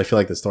 because I feel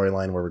like the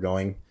storyline where we're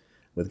going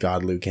with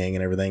God, Liu Kang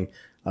and everything,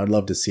 I'd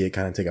love to see it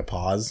kind of take a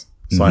pause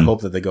So I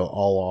hope that they go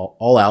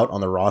all out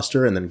on the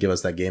roster and then give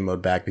us that game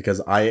mode back, because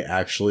I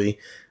actually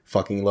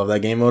fucking love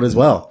that game mode as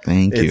well.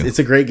 Thank you. It's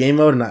a great game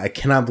mode, and I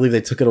cannot believe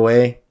they took it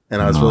away.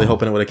 And I was really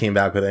hoping it would have came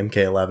back with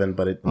MK11,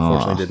 but it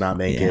unfortunately did not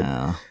make it.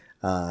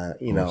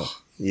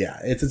 Yeah,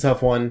 it's a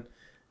tough one.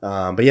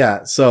 But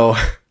yeah, so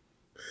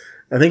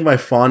I think my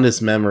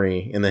fondest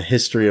memory in the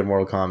history of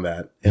Mortal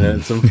Kombat, and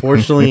it's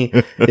unfortunately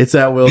it's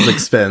at Will's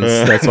expense.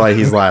 That's why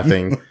he's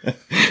laughing.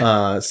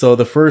 So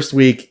the first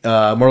week,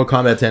 Mortal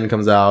Kombat 10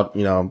 comes out.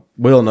 You know,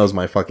 Will knows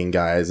my fucking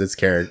guys.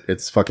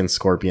 It's fucking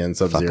Scorpion,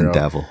 Sub-Zero. Fucking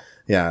devil.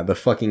 Yeah, the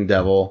fucking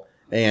devil.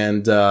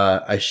 And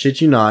I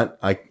shit you not,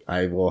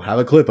 I will have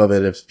a clip of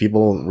it if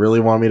people really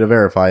want me to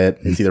verify it.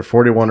 It's either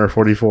 41 or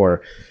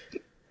 44.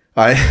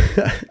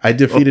 I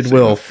defeated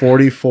Will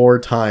 44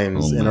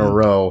 times in a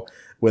row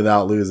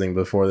without losing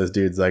before this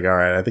dude's like, all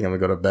right, I think I'm gonna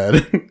go to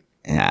bed.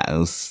 Yeah, it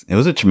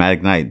was a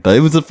traumatic night, but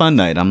it was a fun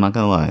night. I'm not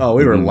gonna lie. Oh,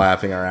 we were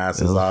laughing our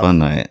asses off. It was a fun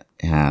night.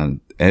 Yeah,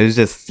 it was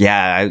just,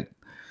 I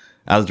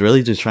was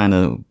really just trying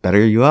to better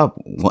you up.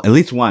 At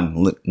least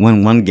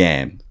one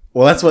game.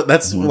 Well,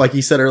 that's like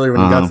you said earlier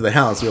when you got to the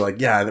house, you're like,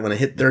 yeah, when I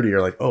hit 30,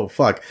 you're like, oh,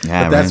 fuck.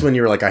 Yeah, but that's when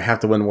you were like, I have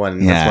to win one.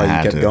 And that's why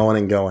you kept going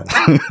and going.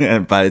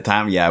 And by the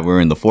time, we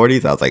were in the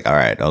 40s, I was like, all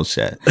right, oh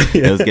shit.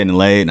 It was getting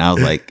late. And I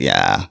was like,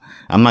 yeah,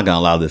 I'm not going to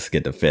allow this to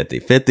get to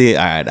 50. 50,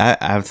 all right, I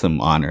have some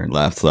honor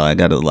left. So I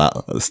got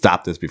to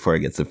stop this before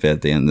it gets to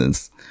 50 and then,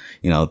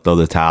 throw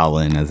the towel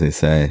in, as they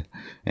say,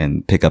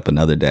 and pick up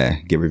another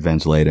day, get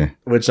revenge later.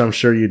 Which I'm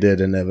sure you did,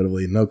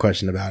 inevitably. No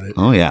question about it.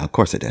 Oh, yeah, of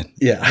course I did.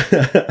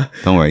 Yeah.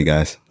 Don't worry,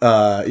 guys.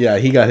 Yeah,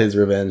 he got his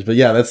revenge. But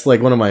yeah, that's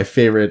like one of my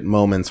favorite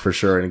moments for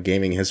sure in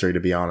gaming history, to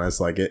be honest.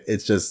 Like,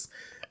 it's just...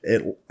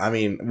 I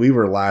mean, we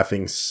were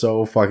laughing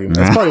so fucking...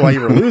 That's probably why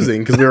you were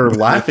losing, because we were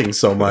laughing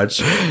so much,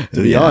 to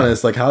be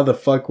honest. Like, how the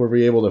fuck were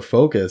we able to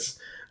focus?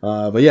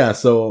 But yeah,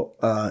 so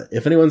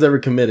if anyone's ever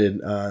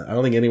committed, I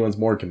don't think anyone's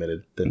more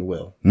committed than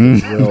Will.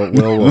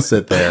 Will will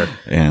sit there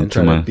and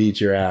try to beat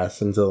your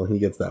ass until he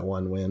gets that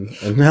one win.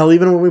 And hell,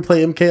 even when we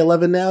play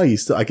MK11 now,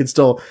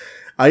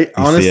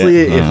 honestly,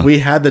 if we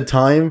had the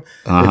time,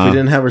 if we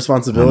didn't have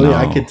responsibility,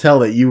 I could tell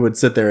that you would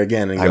sit there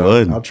again and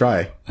go, I'll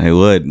try. I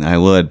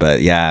would.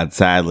 But yeah,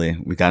 sadly,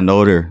 we gotten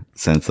older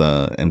since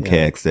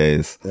MKX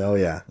days. Oh,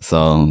 yeah.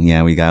 So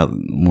yeah, we got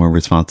more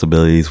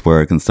responsibilities,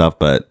 work and stuff.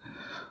 But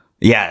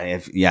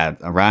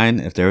Ryan,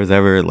 if there was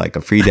ever like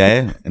a free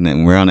day and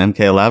then we're on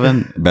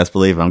MK11, best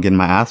believe I'm getting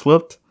my ass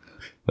whooped.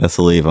 Best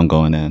believe I'm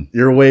going in.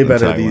 You're way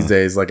better these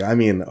days. Like, I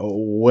mean,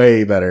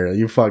 way better.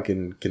 You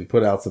fucking can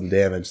put out some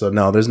damage. So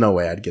no, there's no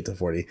way I'd get to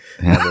 40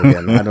 ever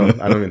again. I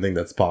don't even think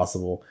that's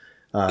possible.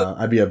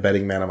 I'd be a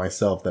betting man on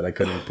myself that I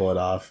couldn't pull it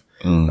off.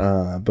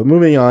 But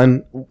moving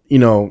on,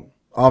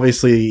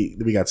 obviously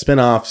we got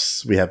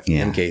spinoffs. We have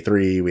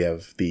MK3. We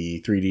have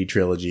the 3D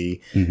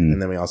trilogy,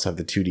 and then we also have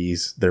the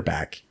 2Ds. They're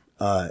back.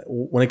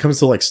 When it comes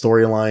to like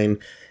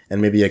storyline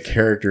and maybe a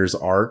character's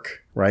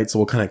arc, right? So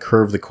we'll kind of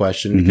curve the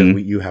question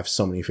because you have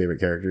so many favorite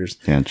characters.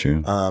 Yeah,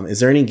 true. Is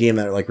there any game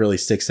that like really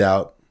sticks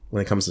out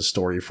when it comes to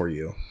story for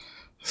you?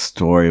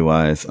 Story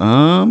wise,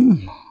 I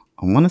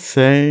want to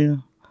say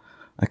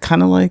I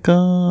kind of like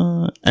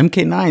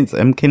MK9s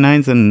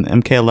and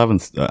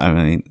MK11s. I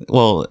mean,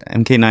 well,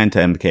 MK9 to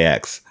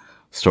MKX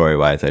story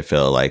wise, I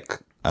feel like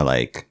I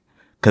like,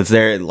 because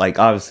they're like,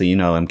 obviously,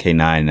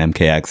 MK9,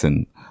 MKX,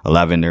 and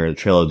 11 are a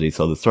trilogy,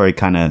 so the story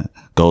kind of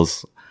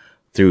goes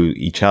through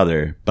each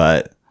other.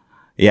 But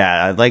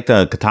yeah, I like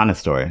the Katana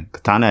story.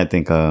 Katana, I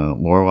think,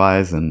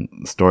 lore-wise and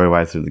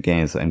story-wise through the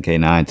games,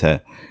 MK9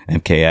 to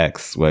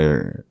MKX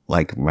were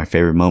like my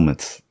favorite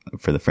moments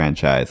for the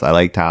franchise. I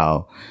liked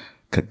how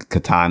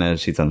Katana,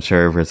 she's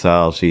unsure of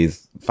herself.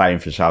 She's fighting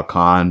for Shao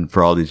Kahn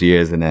for all these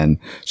years, and then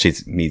she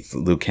meets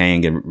Liu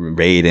Kang and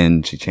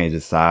Raiden. She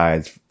changes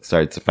sides,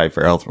 starts to fight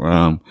for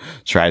Earthrealm,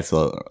 tries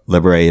to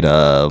liberate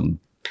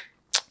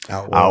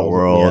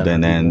Outworld,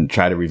 and then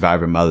try to revive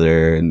her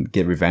mother and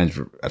get revenge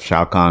of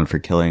Shao Kahn for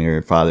killing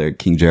her father,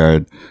 King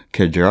Gerard.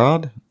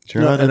 Gerard,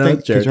 I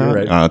think. Gerard.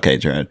 Right. Oh, okay,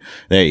 Gerard.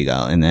 There you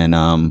go. And then,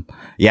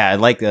 I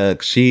like I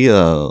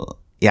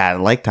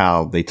liked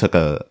how they took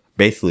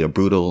basically a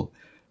brutal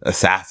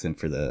assassin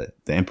for the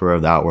Emperor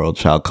of the Outworld,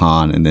 Shao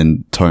Kahn, and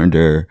then turned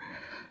her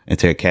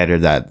into a character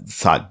that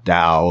sought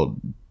Dao,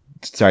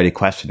 started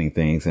questioning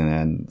things, and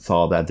then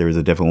saw that there was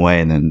a different way,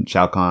 and then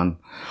Shao Kahn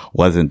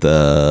wasn't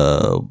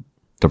the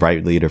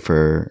right leader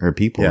for her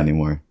people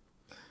anymore.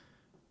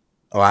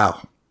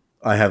 Wow.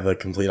 I have the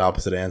complete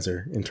opposite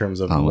answer in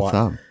terms of what's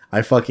up?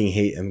 I fucking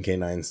hate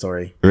MK9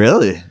 story.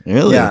 Really?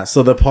 Yeah.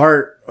 So the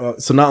part,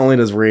 so not only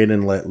does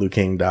Raiden let Liu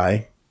Kang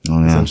die,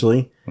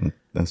 essentially.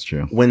 That's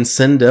true. When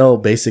Sindel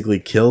basically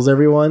kills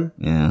everyone,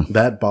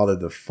 that bothered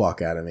the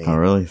fuck out of me. Oh,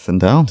 really?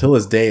 Sindel? Till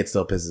this day, it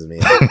still pisses me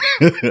off.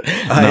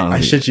 I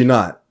shit you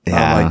not.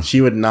 Yeah. Like,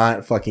 she would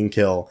not fucking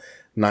kill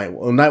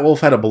Nightwolf. Nightwolf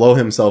had to blow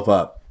himself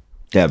up.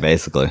 Yeah,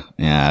 basically.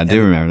 Yeah, I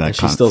do remember that. And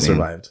she still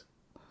survived.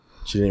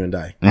 She didn't even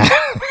die.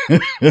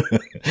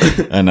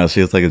 I know,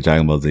 she was like a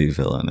Dragon Ball Z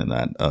villain in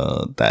that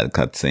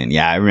cutscene.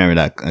 Yeah, I remember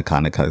that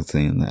kind of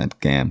cutscene in that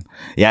game.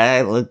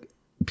 Yeah,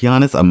 be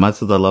honest, as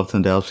much as I love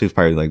Sindel, she's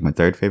probably like my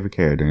third favorite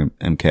character in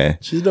MK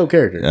She's no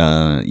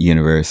character.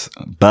 universe.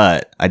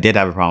 But I did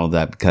have a problem with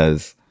that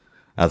because,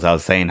 as I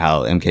was saying,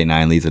 how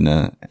MK9 leads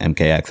into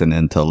MKX and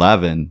then to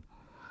 11.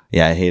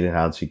 Yeah, I hated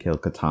how she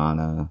killed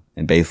Katana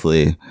and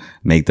basically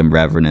make them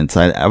revenants.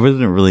 I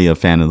wasn't really a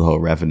fan of the whole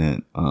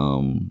revenant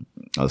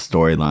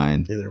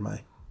storyline. Neither am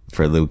I.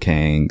 For Liu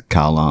Kang,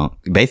 Cao Long,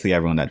 basically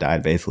everyone that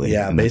died, basically.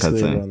 Yeah,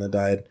 basically everyone that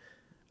died.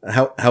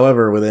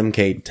 However, with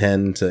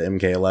MK10 to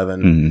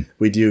MK11,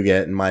 we do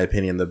get, in my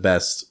opinion, the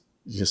best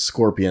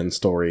Scorpion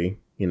story.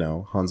 You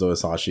know, Hanzo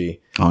Hasashi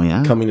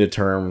coming to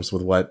terms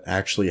with what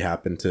actually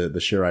happened to the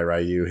Shirai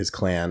Ryu. His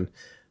clan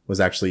was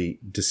actually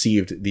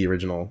deceived the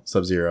original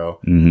Sub-Zero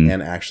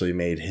and actually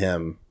made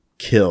him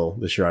kill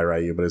the Shirai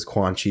Ryu, but it's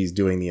Quan Chi's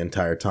doing the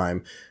entire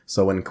time.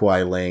 So when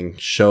Kuai Ling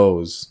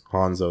shows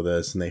Hanzo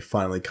this and they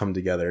finally come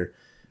together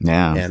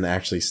and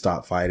actually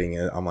stop fighting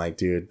it, I'm like,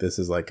 dude, this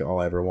is like all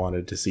I ever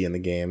wanted to see in the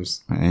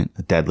games. Right,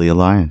 a deadly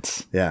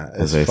alliance. Yeah,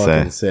 it's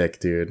fucking sick,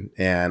 dude.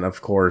 And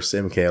of course,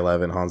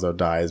 MK11, Hanzo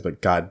dies,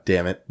 but god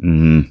damn it,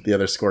 the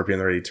other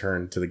Scorpion already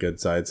turned to the good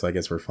side, so I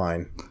guess we're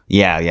fine.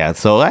 Yeah.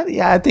 So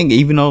I think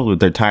even though with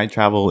their time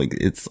travel,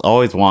 it's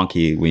always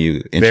wonky when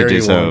you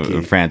introduce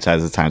a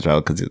franchise as time travel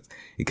because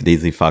it could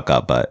easily fuck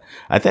up. But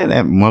I think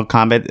that Mortal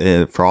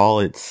Kombat, for all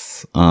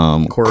its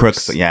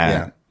crooks,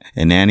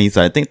 and nannies,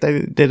 I think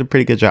they did a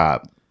pretty good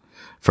job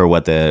for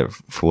what they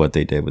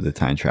did with the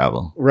time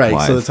travel.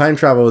 Right. So the time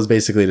travel was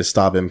basically to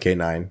stop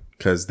MK9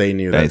 because they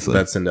knew that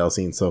Sindel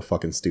scene's so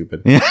fucking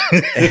stupid. Yeah.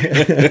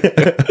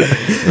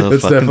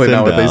 That's definitely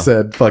not what they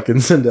said. Fucking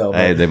Sindel.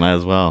 Hey, they might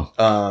as well.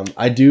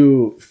 I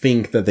do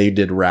think that they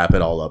did wrap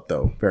it all up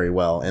though very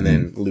well, and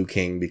then Liu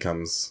Kang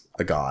becomes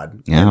a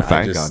god. Yeah,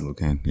 fire god Liu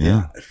Kang.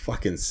 Yeah,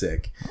 fucking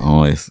sick.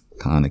 Always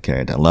kind of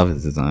character. I love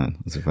his design.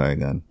 It's a fire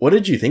god. What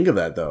did you think of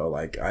that though?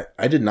 Like,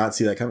 I did not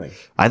see that coming.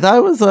 I thought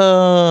it was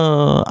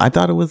the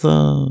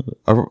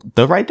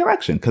right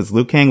direction because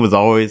Liu Kang was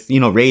always,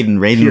 Raiden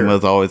pure.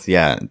 Was always,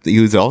 he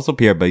was also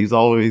pure, but he was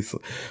always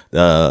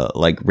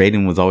like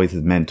Raiden was always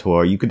his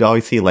mentor. You could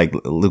always see like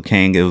Liu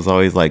Kang. It was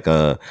always like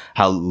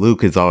how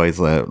Luke is always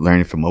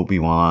learning from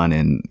Obi-Wan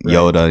and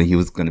Yoda. He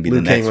was going to be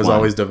the next one. Liu Kang was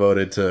always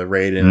devoted to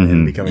Raiden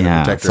and becoming a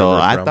protector. So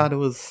I thought it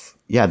was.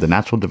 Yeah, the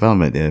natural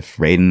development. If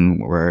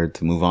Raiden were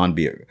to move on,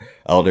 be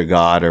Elder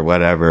God or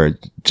whatever,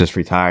 just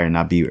retire and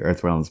not be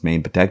Earthrealm's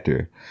main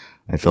protector,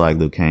 I feel like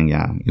Liu Kang,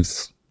 he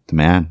was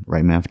the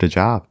right man for the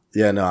job.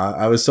 Yeah, no,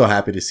 I was so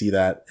happy to see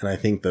that, and I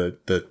think the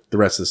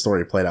rest of the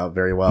story played out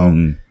very well.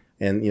 And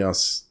you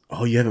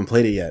haven't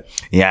played it yet.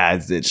 Yeah,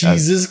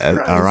 Jesus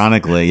Christ.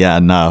 Ironically,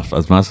 enough.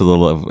 As much as a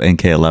little of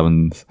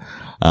MK11's,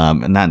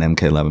 not an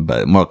MK11,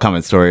 but Mortal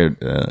Kombat story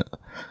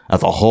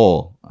as a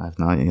whole, I've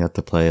not yet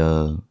to play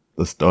the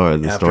story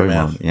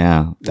mode.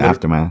 Yeah, the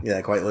aftermath. Yeah,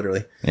 quite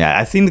literally. Yeah,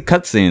 I've seen the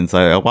cutscenes.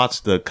 I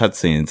watched the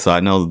cutscenes, so I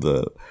know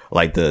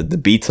the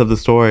beats of the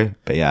story.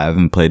 But yeah, I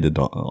haven't played it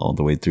all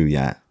the way through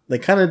yet. They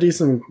kind of do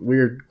some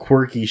weird,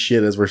 quirky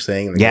shit, as we're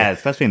saying.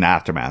 Especially in the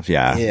aftermath.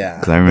 Yeah,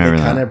 because I remember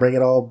they kind of bring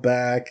it all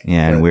back.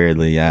 Yeah, and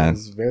weirdly, it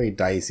was very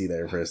dicey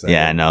there for a second.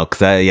 Yeah, no,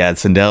 because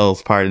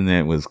Sindel's part in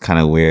it was kind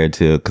of weird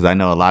too. Because I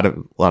know a lot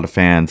of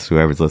fans,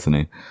 whoever's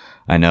listening,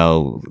 I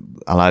know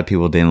a lot of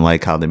people didn't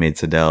like how they made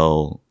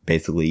Sindel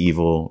basically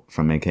evil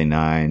from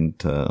MK9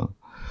 to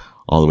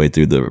all the way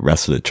through the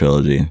rest of the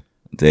trilogy.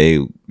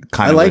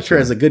 I liked her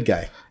as a good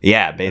guy.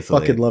 Yeah, basically. I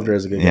fucking loved her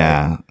as a good guy.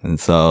 Yeah, and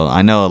so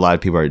I know a lot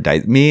of people are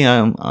me.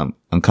 I'm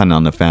kind of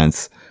on the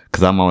fence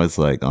because I'm always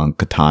like on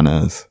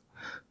Katana's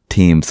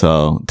team.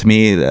 So to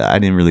me, I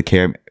didn't really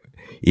care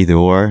either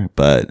or,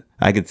 but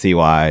I could see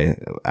why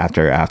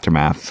after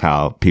Aftermath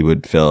how people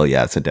would feel.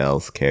 Yeah,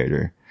 Sindel's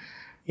character.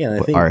 Yeah,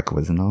 and I think arc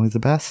wasn't always the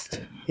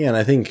best. Yeah, and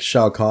I think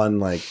Shao Kahn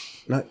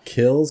not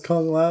kills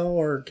Kung Lao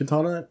or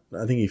Katana.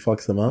 I think he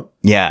fucks them up.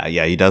 Yeah,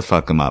 he does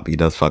fuck them up. He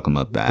does fuck them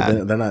up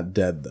bad. They're not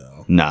dead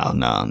though. No.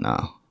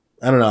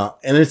 I don't know,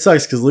 and it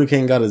sucks because Liu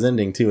Kang got his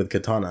ending too with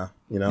Katana.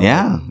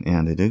 Yeah,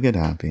 they do get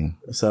happy.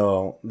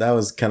 So that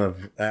was kind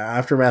of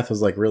Aftermath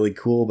was like really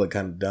cool, but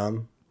kind of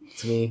dumb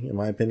to me, in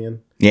my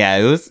opinion. Yeah,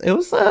 it was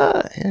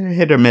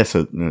hit or miss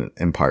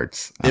in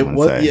parts. It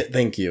was. Yeah,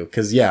 thank you,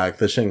 because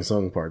the Shang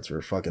Tsung parts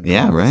were fucking.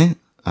 Yeah, right.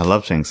 I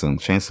love Shang Tsung.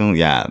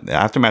 The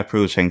Aftermath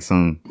proves Shang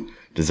Tsung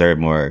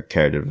deserved more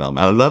character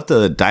development. I'd love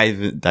to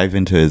dive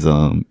into his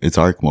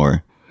arc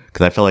more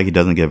because I feel like he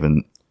doesn't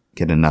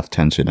get enough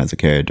tension as a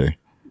character.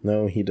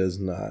 No, he does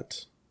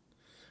not.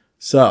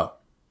 So,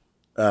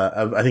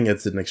 I think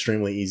it's an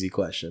extremely easy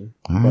question.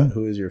 But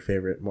who is your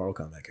favorite Mortal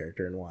Kombat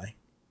character and why?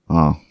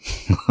 Oh,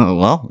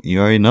 well, you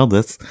already know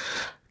this.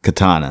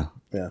 Katana.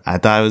 Yeah. I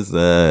thought it was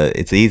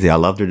it's easy. I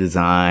loved her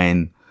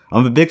design.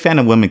 I'm a big fan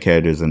of women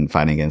characters in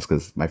fighting games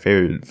because my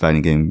favorite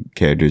fighting game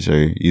characters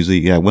are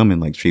usually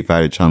women like Street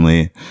Fighter,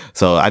 Chun-Li.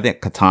 So I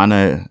think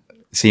Katana,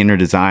 seeing her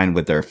design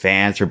with her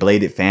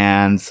bladed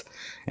fans,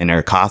 and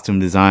her costume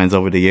designs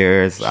over the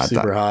years,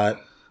 Super hot.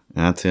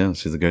 Yeah, too.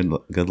 She's a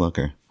good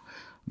looker.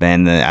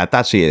 Then I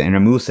thought and her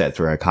movesets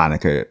were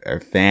iconic. Her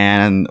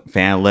fan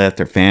lift,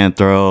 her fan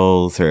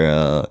throws,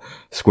 her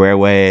square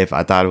wave.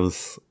 I thought it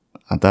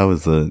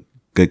was a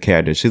good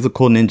character. She's a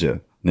cool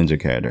ninja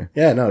character.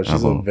 Yeah, no,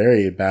 she's a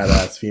very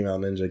badass female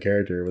ninja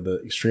character with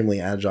an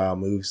extremely agile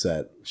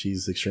moveset.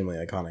 She's extremely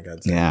iconic,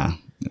 I'd say. Yeah,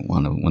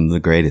 one of the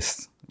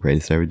greatest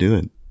to ever do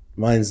it.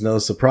 Mine's no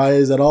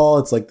surprise at all.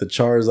 It's like the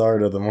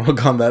Charizard of the Mortal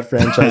Kombat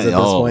franchise at this point.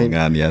 Oh my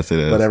god, yes it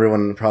is. But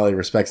everyone probably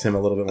respects him a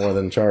little bit more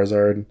than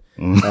Charizard.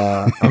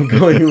 I'm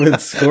going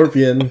with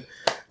Scorpion.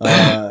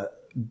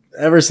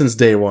 Ever since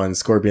day one,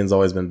 Scorpion's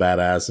always been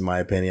badass, in my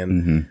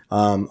opinion.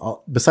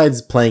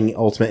 Besides playing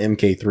Ultimate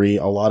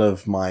MK3, a lot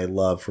of my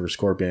love for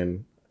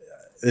Scorpion,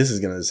 this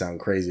is going to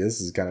sound crazy.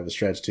 This is kind of a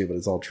stretch too, but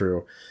it's all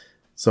true.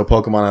 So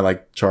Pokemon, I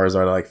like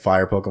Charizard. I like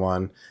fire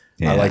Pokemon.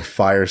 Yeah. I like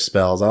fire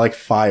spells. I like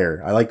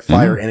fire.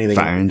 Anything.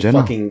 Fire in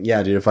general. Fucking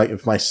yeah, dude.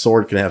 If my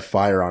sword can have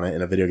fire on it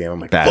in a video game, I'm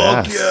like,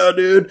 badass. Fuck yeah,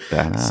 dude.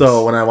 Badass.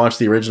 So when I watched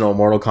the original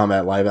Mortal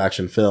Kombat live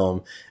action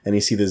film and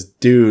you see this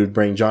dude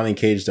bring Johnny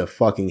Cage to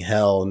fucking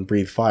hell and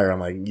breathe fire, I'm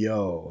like,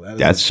 yo,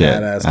 that's shit.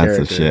 Badass character.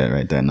 That's the shit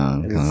right there. No,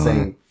 and he's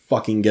saying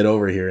fucking get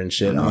over here and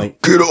shit. I'm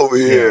like, get over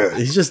here.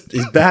 He's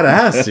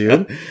badass,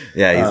 dude.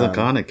 Yeah, he's an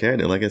iconic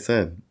character, like I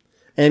said.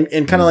 And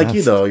kind of like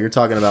you though, you're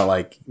talking about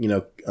like, you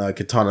know,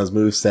 Kitana's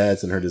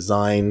movesets and her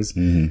designs.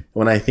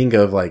 When I think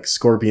of like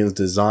Scorpion's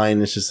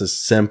design, it's just a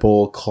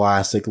simple,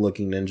 classic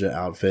looking ninja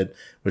outfit,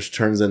 which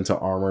turns into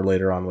armor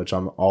later on, which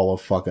I'm all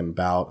fucking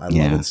about. I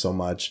love it so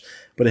much.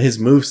 But his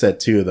moveset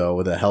too, though,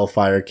 with a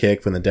Hellfire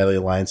kick from the Deadly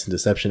Alliance and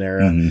Deception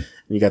era. And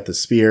you got the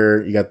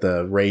spear, you got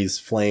the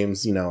raised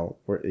flames, you know,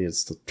 where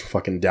it's the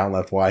fucking down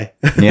left Y.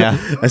 Yeah.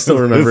 I still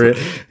remember it.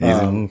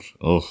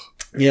 Oh.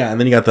 Yeah, and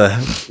then you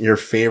got your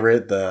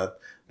favorite, the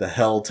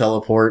Hell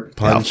teleport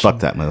punch. Fuck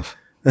that move.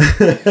 I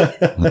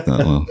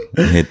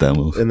hate that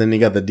move. And then you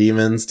got the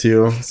demons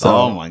too. So.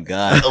 Oh my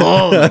god.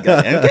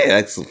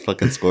 MKX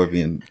fucking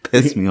Scorpion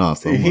pissed me off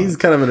so much. He's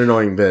kind of an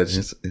annoying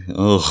bitch.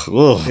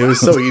 It was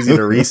so easy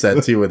to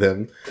reset too with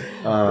him.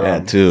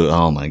 Yeah, too.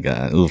 Oh my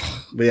god.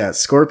 Oof. But yeah,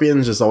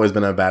 Scorpion's just always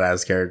been a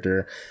badass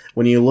character.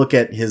 When you look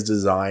at his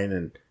design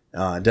and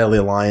Deadly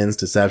Alliance,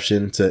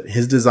 Deception, to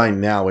his design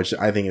now, which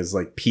I think is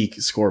like peak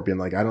Scorpion.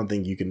 Like, I don't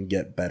think you can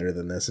get better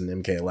than this in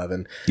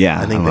MK11.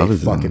 Yeah, I think they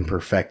fucking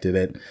perfected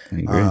it.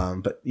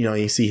 But you know,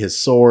 you see his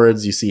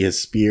swords, you see his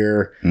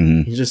spear.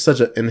 He's just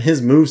and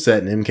his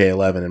moveset in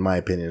MK11, in my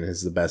opinion,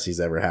 is the best he's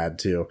ever had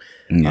too.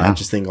 I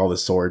just think all the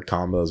sword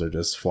combos are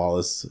just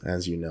flawless,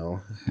 as you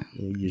know.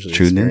 You usually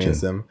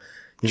experience them.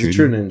 He's a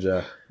true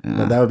ninja.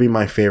 But that would be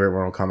my favorite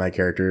Mortal Kombat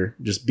character,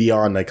 just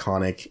beyond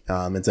iconic.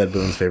 It's Ed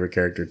Boon's favorite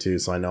character too,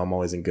 so I know I'm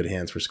always in good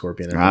hands for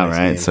Scorpion. All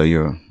right, so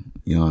you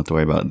don't have to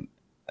worry about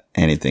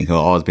anything. He'll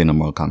always be in a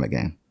Mortal Kombat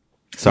game.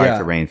 Sorry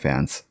for Rain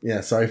fans.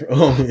 Yeah, sorry for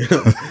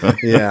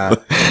yeah.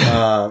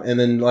 And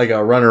then like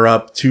a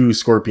runner-up to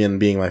Scorpion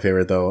being my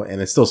favorite though,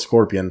 and it's still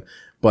Scorpion.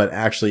 But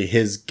actually,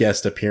 his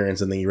guest appearance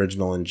in the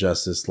original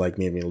Injustice like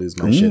made me lose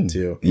my shit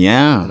too.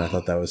 Yeah, and I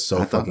thought that was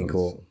so fucking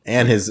cool.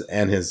 And his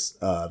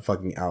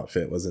fucking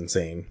outfit was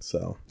insane.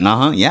 So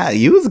yeah,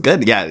 he was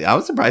good. Yeah, I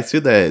was surprised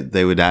too that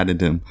they would added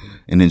him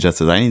in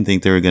Injustice. I didn't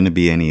think there were going to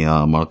be any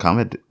Mortal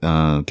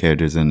Kombat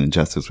characters in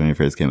Injustice when he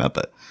first came out,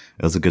 but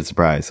it was a good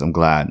surprise. I'm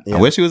glad. Yeah.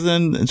 I wish he was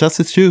in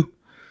Injustice 2.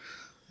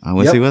 I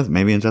wish he was.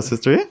 Maybe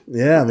Injustice 3.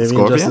 Yeah, maybe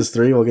Scorpion? Injustice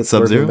 3 we'll get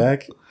Scorpion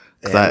back.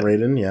 And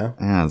Raiden,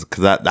 yeah,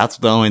 because that's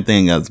the only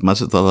thing. As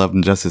much as I love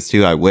Injustice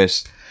 2, I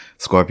wish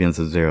Scorpion and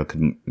Sub-Zero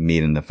could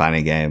meet in the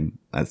fighting game.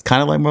 It's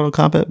kind of like Mortal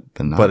Kombat,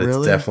 but not really. But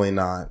it's definitely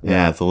not.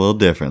 Yeah, it's a little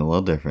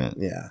different.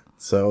 Yeah.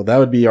 So that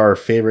would be our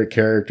favorite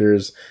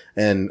characters,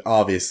 and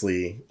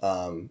obviously,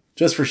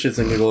 just for shits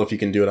and giggles, if you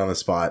can do it on the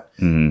spot,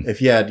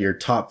 if you had your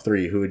top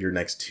 3, who would your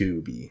next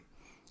 2 be?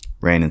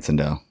 Rain and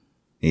Sindel,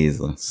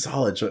 easily.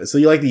 Solid choice. So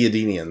you like the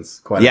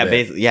Edenians quite a bit?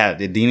 Basically, yeah.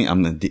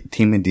 I'm the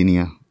team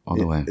Edenia. All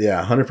the way.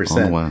 Yeah,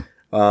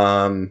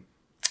 100%.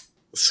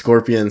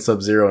 Scorpion,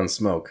 Sub-Zero, and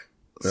Smoke.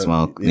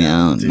 Smoke.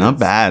 Yeah, not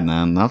bad,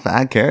 man. Not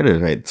bad characters,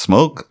 right?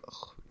 Smoke,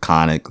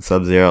 iconic.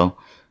 Sub-Zero,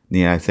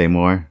 need I say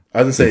more?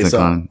 I was going to say,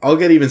 so I'll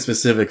get even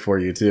specific for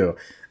you, too.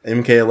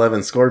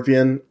 MK11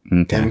 Scorpion,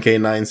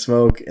 MK9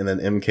 Smoke, and then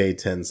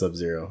MK10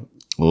 Sub-Zero.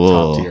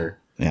 Top tier.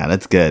 Yeah,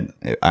 that's good.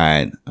 All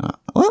right.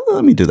 Well,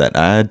 let me do that.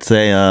 I'd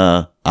say,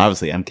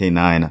 obviously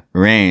MK9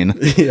 Rain,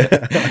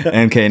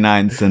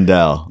 MK9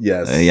 Sindel.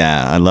 Yes.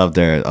 Yeah, I love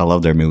their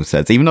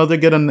movesets, even though they're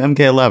good on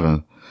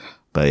MK11.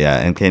 But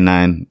yeah,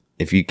 MK9.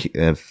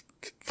 If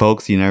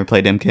folks you never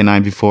played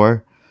MK9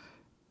 before,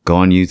 go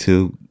on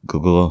YouTube,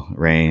 Google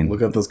Rain,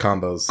 look up those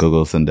combos.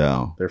 Google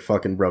Sindel. They're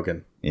fucking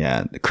broken.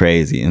 Yeah,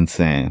 crazy,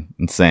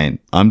 insane,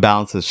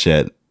 unbalanced as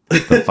shit.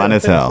 But fun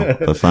as hell.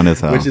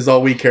 Which is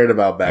all we cared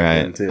about back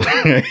then too.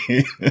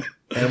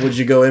 And would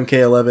you go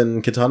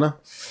MK11 Katana?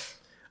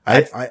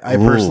 I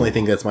personally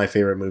think that's my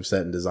favorite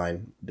moveset and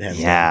design.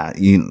 Yeah,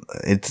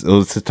 it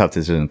was a tough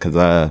decision because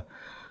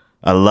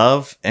I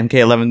love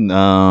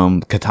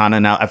MK11 Katana.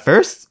 Now, at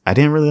first, I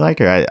didn't really like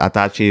her. I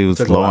thought she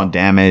was low on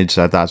damage.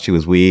 I thought she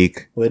was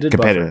weak. Well, they did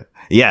buff her.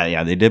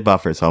 Yeah, they did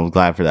buff her, so I was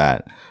glad for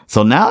that.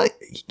 So now,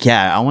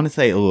 yeah, I want to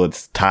say,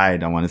 it's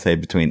tied. I want to say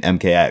between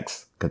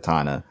MKX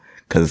Katana,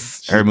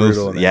 because her moves,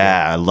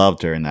 I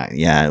loved her in that.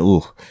 Yeah,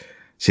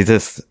 she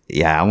just,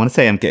 I want to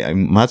say MK,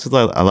 much as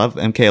I love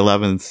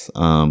MK11's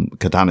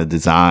Katana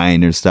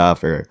design or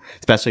stuff, or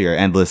especially her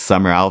endless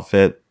summer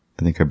outfit.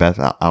 I think her best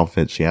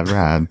outfit she ever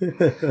had.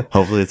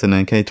 Hopefully it's an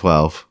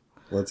MK12.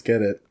 Let's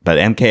get it. But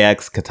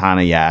MKX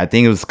Katana, I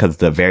think it was because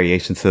the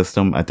variation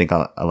system. I think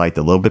I liked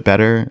it a little bit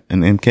better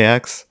in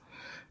MKX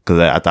because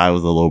I thought it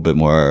was a little bit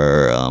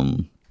more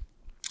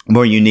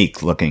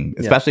unique looking,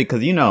 especially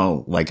because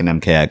like in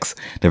MKX,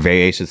 the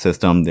variation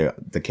system,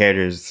 the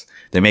characters,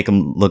 they make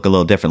them look a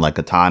little different. Like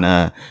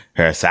Katana,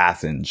 her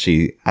assassin,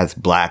 she has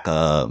black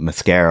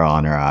mascara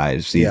on her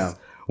eyes. She's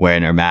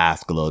wearing her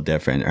mask a little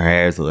different. Her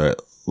hair's a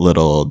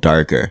little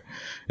darker,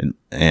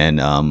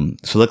 and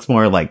she looks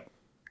more like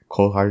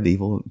cold-hearted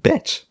evil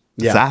bitch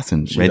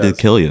assassin ready to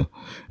kill you.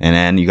 And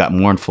then you got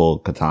mournful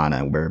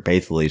Katana, where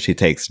basically she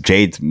takes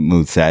Jade's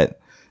moveset,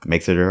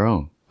 makes it her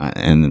own,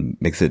 and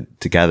mix it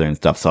together and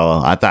stuff. So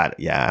I thought,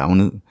 I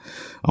want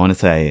to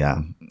say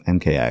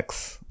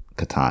MKX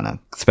Katana,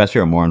 especially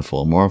her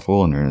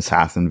mournful and her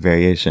assassin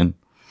variation.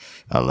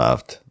 I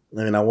loved.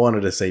 I mean, I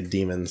wanted to say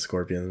Demon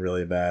Scorpion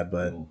really bad,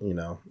 but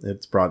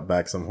it's brought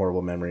back some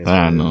horrible memories.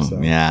 I don't know.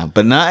 So. Yeah,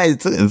 but no,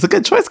 it's a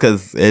good choice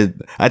because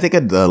I think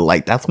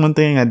that's one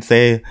thing I'd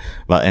say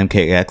about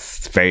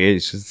MKX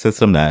variation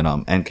system that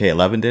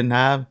MK11 didn't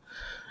have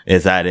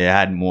is that it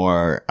had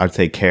more, I'd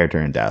say, character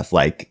in depth.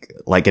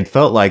 Like it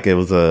felt like it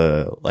was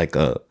a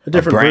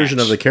different version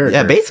of the character.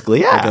 Yeah,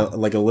 basically, yeah,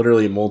 like a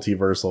literally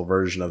multiversal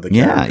version of the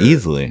character. Yeah,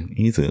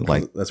 easily.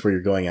 Like that's where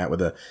you're going at with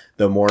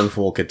the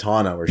mournful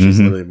Katana, where she's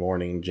literally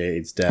mourning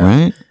Jade's death,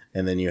 right?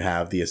 And then you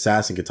have the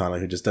assassin Katana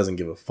who just doesn't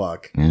give a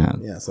fuck.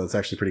 Yeah. So it's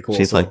actually pretty cool.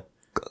 She's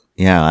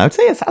I would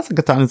say Assassin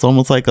Katana is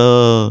almost like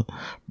Mortal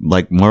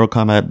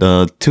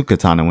Kombat 2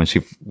 Katana when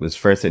she was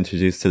first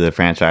introduced to the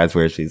franchise,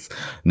 where she's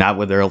not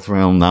with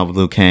Earthrealm, not with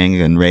Liu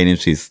Kang and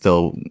Raiden. She's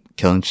still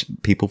killing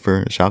people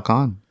for Shao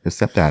Kahn, her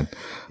stepdad.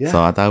 Yeah.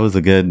 So I thought it was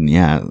a good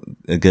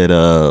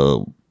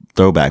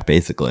throwback,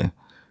 basically.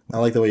 I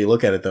like the way you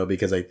look at it though,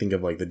 because I think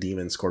of like the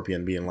Demon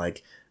Scorpion being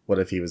like, what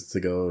if he was to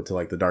go to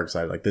like the dark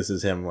side? Like this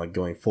is him like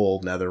going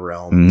full Nether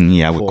Realm.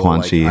 With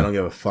Quan Chi. I don't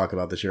give a fuck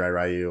about the Shirai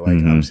Ryu. Like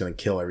I'm just gonna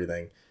kill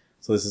everything.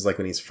 So this is like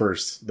when he's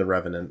first the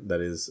Revenant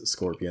that is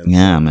Scorpion.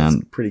 Yeah, so man.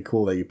 It's pretty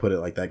cool that you put it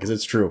like that because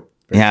it's true.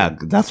 Very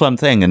true. That's what I'm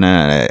saying. And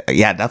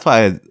that's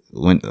why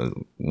when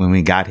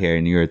we got here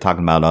and you were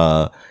talking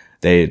about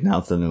they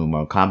announced the new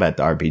Mortal Kombat,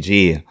 the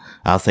RPG,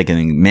 I was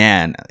thinking,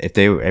 man, if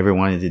they ever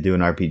wanted to do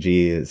an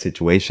RPG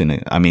situation,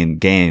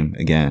 game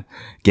again,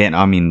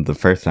 the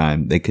first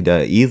time, they could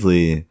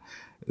easily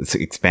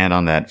expand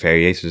on that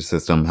variation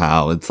system,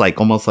 how it's like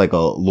almost like a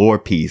lore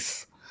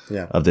piece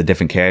of the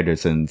different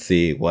characters and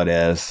see what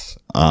if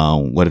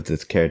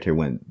this character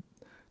went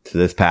to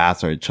this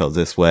path or chose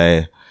this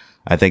way.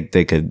 I think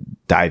they could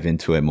dive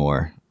into it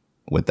more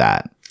with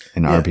that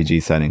in an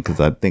RPG setting,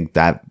 because I think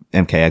that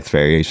MKX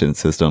variation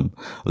system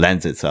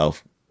lends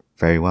itself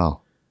very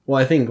well.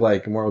 Well, I think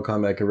like Mortal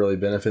Kombat could really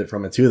benefit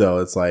from it too, though.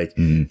 It's like,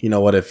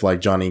 what if like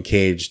Johnny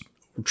Cage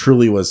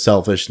truly was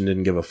selfish and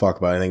didn't give a fuck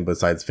about anything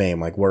besides fame?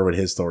 Like, where would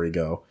his story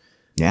go?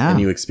 Yeah. And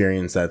you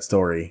experience that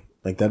story.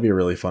 Like, that'd be a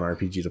really fun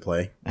RPG to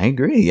play. I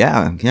agree.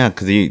 Yeah.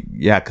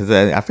 Because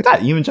I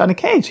forgot, even Johnny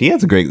Cage, he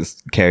has a great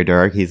character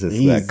arc. He's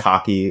that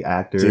cocky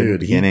actor at the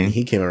beginning.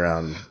 He came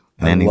around.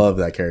 I love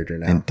that character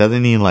now. And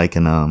doesn't he like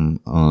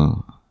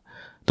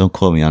don't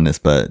quote me on this,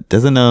 but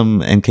doesn't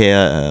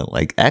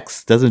MK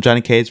X, doesn't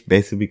Johnny Cage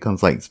basically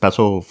becomes like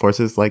special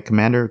forces like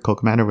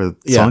co-commander with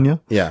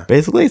Sonya? Yeah.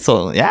 Basically.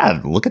 So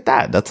look at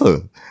that. That's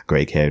a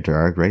great character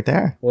arc right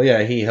there.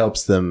 Well, he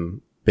helps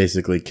them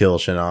basically kill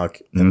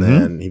Shinnok, and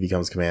then he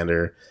becomes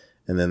commander,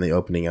 and then the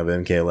opening of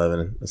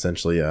MK11,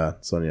 essentially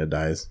Sonya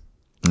dies.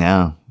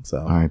 Yeah. So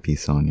R.I.P.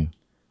 Sonya.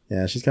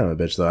 Yeah, she's kind of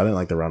a bitch though. I didn't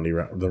like the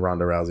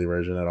Ronda Rousey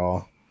version at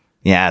all.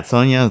 Yeah,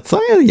 Sonya,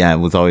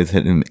 was always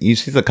hitting.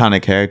 She's a kind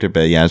of character,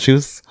 but she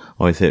was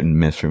always hit and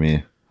miss for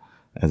me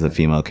as a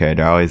female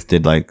character. I always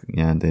did the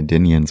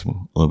Dinians a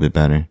little bit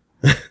better.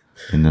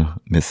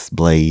 Miss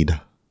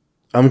Blade.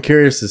 I'm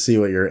curious to see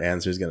what your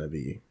answer is going to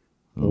be.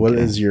 Okay. What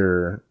is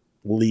your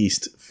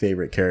least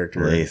favorite character?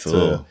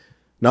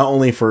 Not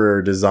only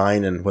for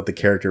design and what the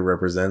character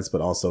represents,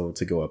 but also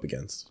to go up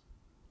against.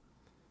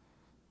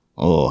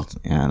 Oh,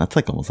 yeah, that's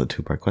like almost a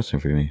 2-part question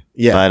for me.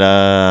 Yeah.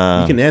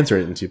 But you can answer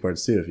it in 2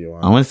 parts too if you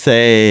want. I want to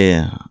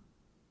say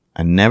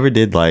I never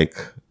did like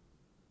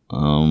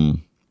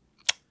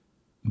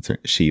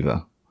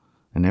Shiva.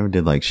 I never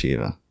did like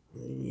Shiva.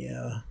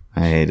 Yeah.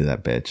 I hated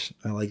that bitch.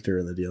 I liked her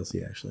in the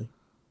DLC actually.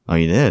 Oh,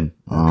 you did?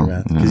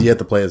 Because you had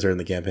to play as her in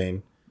the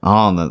campaign.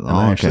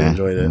 I actually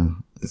enjoyed it.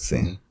 Let's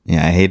see.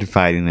 Yeah, I hated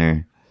fighting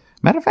her.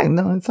 Matter of fact,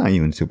 no, it's not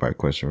even a 2-part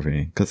question for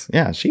me. Because,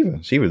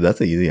 Shiva,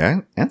 that's an easy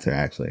answer,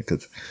 actually.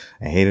 Because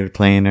I hated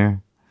playing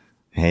her.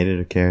 I hated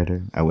her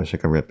character. I wish I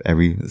could rip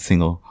every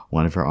single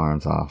one of her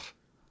arms off.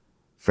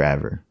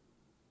 Forever.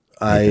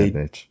 I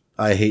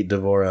hate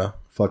D'Vorah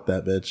Fuck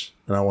that bitch.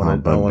 And I Oh,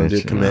 wanted bug to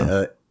bitch, commit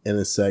yeah.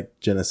 insect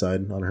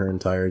genocide on her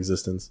entire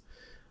existence.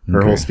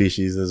 Her whole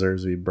species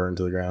deserves to be burned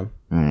to the ground.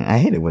 Right. I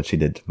hated what she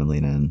did to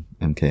Melina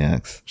and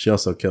MKX. She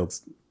also killed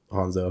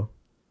Hanzo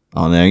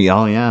Oh, there you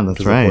Oh, yeah, that's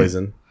because of right.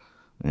 poison.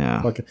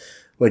 Yeah. Fucking,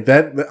 like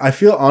that. I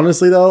feel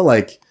honestly though,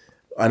 like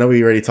I know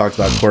we already talked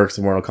about quirks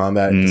of Mortal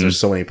Kombat because there's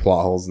so many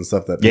plot holes and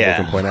stuff that people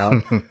can point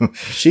out.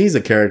 She's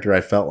a character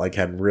I felt like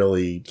had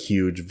really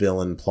huge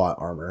villain plot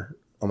armor.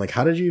 I'm like,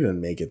 how did you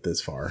even make it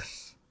this far?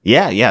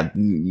 Yeah.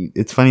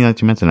 It's funny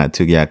that you mentioned that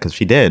too. Yeah, because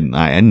she did.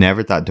 I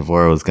never thought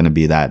Devora was going to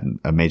be that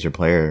a major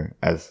player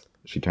as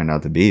she turned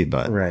out to be,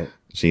 but Right.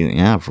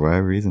 for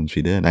whatever reason,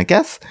 she did. I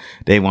guess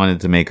they wanted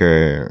to make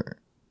her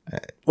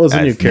Well, it's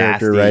a new as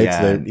character, nasty, right?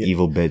 yeah, So an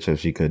evil bitch as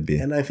she could be.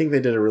 and I think they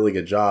did a really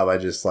good job. I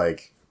just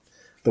like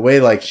the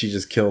way like she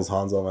just kills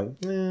Hanzo. I'm like,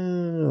 I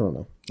don't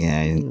know.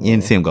 Yeah, you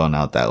didn't see him going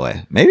out that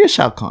way. Maybe a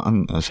Shao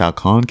Kahn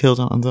killed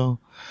Hanzo,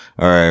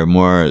 or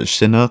more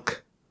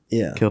Chinook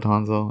Yeah. killed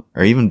Hanzo,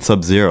 or even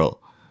Sub-Zero.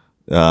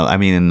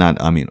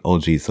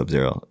 OG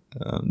Sub-Zero,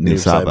 New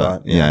Saba,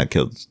 Saibot, yeah.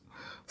 killed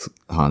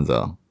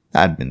Hanzo.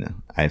 That'd been,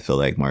 I feel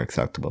like, more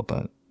acceptable.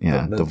 But yeah,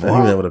 I think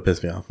Devora. that would have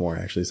pissed me off more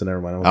actually. So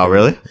never mind. Oh,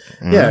 really?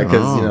 Yeah,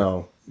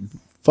 because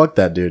fuck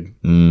that dude.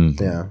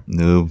 Yeah,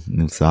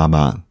 New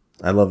Saba,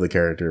 I love the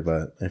character,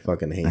 but I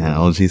fucking hate and him.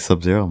 OG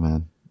Sub-Zero,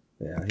 man,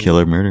 Yeah,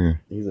 killer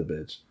murderer. he's a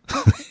bitch.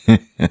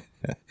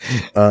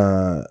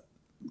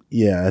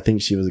 Yeah, I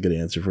think she was a good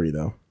answer for you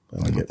though. I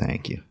like it.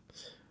 Thank you.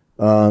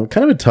 Kind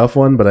of a tough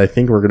one, but I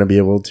think we're gonna be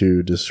able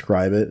to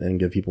describe it and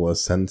give people a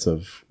sense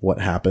of what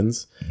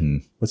happens.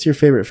 What's your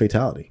favorite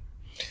fatality?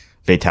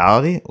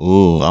 Fatality?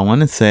 Ooh, I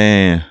want to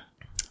say.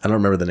 I don't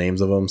remember the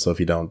names of them, so if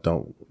you don't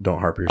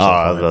harp Oh, yourself.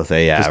 I on was it. gonna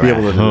say, yeah. Just be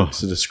able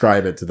to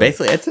describe it to them.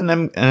 Basically, it's an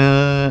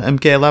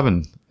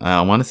MK11. I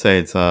want to say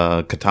it's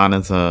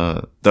Katana's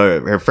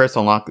her first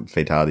unlock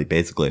fatality.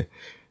 Basically,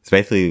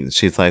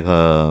 she's like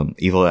a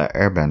evil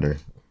airbender.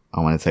 I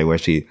want to say where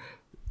she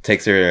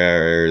takes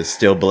her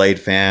steel blade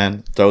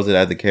fan, throws it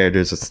at the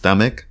character's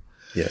stomach,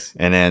 Yes.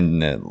 and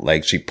then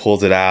like she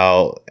pulls it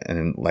out,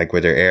 and like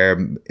with her air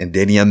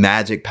Indinia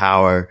magic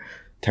power,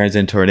 turns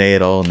into a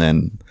tornado, and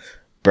then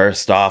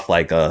burst off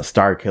like a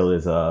Star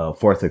Killer's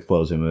force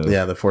explosion move.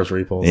 Yeah, the Force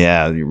Repulse.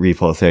 Yeah,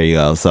 repulse. There you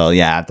go. So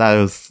yeah, I thought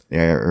it was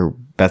her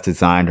best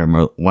designed,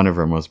 one of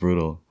her most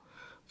brutal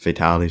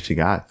fatalities she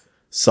got.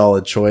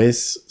 Solid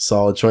choice.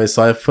 So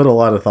I've put a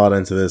lot of thought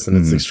into this, and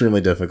it's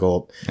extremely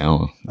difficult.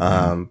 Oh,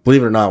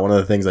 Believe it or not, one of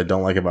the things I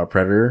don't like about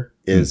Predator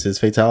is his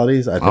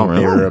fatalities. I think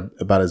they really? were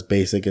about as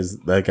basic as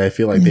I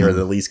feel like they were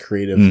the least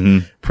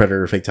creative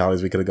Predator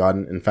fatalities we could have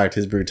gotten. In fact,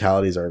 his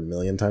brutalities are a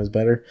million times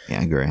better. yeah,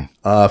 I agree.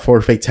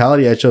 For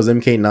fatality, I chose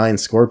MK9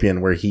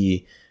 Scorpion, where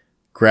he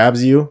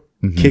grabs you,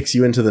 kicks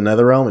you into the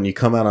nether realm, and you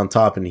come out on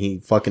top, and he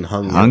fucking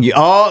hung you.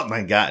 Oh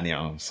my god,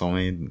 so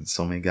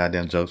many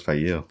goddamn jokes by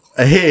you.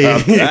 Hey,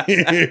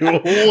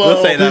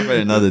 We'll say that for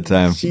another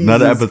time,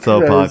 another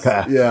episode Christ.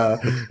 podcast. Yeah,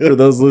 for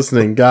those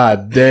listening,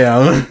 god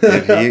damn.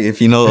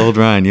 if you know old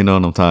Ryan, you know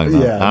what I'm talking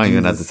about. Yeah, I don't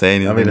even have to Jesus. say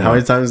anything. I mean, how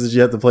many times did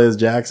you have to play as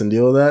Jax and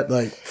deal with that?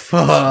 Like,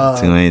 fuck.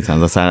 Too many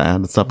times. That's why I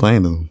had to stop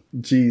playing them.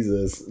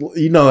 Jesus.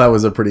 You know that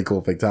was a pretty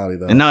cool fatality,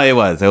 though. And no, it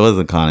was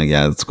iconic.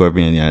 Yeah,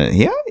 Scorpion. Yeah,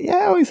 he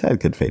always had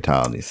good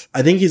fatalities.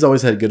 I think he's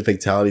always had good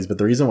fatalities, but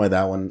the reason why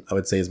that one I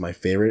would say is my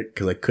favorite,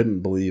 because I couldn't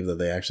believe that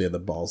they actually had the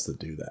balls to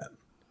do that.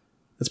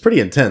 It's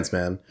pretty intense,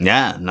 man.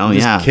 Yeah, no,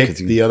 Just yeah. kicked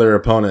the other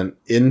opponent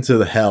into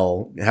the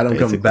hell, had him come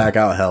Basically. back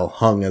out hell,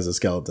 hung as a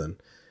skeleton.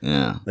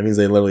 Yeah. That means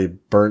they literally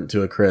burnt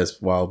to a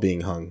crisp while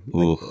being hung.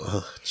 Ooh.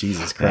 Ugh,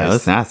 Jesus Yeah,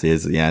 that's Christ. nasty.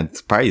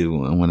 It's probably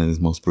one of his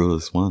most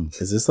brutalest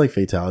ones. Is this like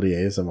fatality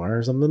ASMR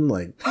or something?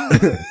 Like,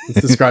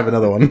 let's describe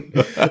another one.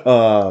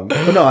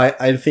 But no,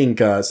 I think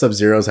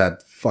Sub-Zero's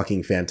had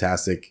fucking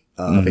fantastic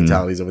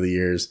fatalities over the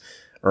years.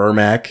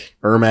 Ermac.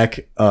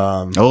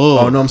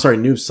 Oh no, I'm sorry,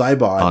 Noob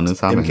Saibot. Noob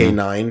Saibot,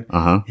 MK9.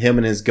 Uh-huh. Him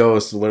and his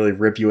ghost literally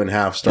rip you in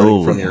half, starting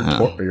Ooh, from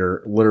yeah.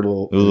 your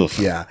literal. Oof.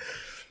 Yeah,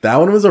 that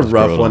one was a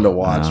rough Brutal. one to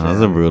watch. Yeah, man. it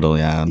was a brutal,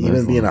 yeah.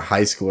 Even being a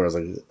high schooler, I was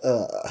like,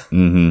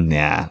 ugh.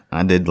 Yeah,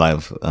 I did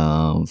love.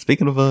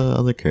 Speaking of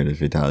other character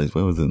fatalities,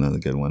 what was another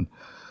good one?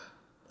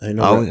 I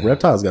know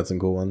Reptile's got some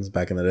cool ones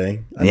back in the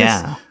day.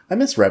 I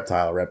miss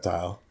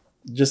Reptile.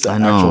 Just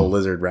an actual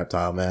lizard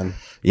reptile, man.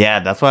 Yeah,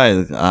 that's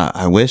why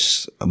I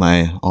wish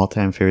my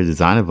all-time favorite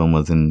design of him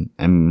was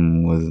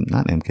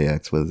not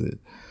MKX, was it?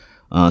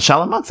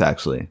 Shalamux,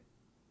 actually.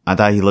 I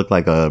thought he looked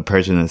like a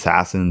Persian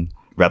assassin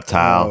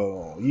reptile.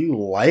 Oh, you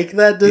like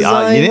that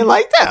design? You didn't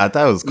like that? I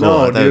thought it was cool.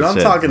 No, dude, I'm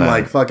talking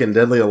like fucking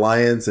Deadly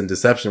Alliance and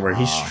Deception, where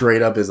he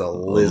straight up is a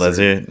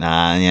lizard.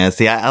 Nah, yeah.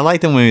 See, I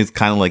liked him when he was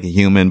kind of like a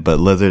human, but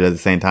lizard at the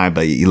same time.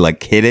 But he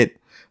like hid it,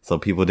 so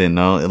people didn't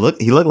know.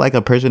 He looked like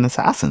a Persian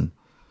assassin,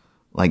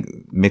 like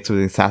mixed with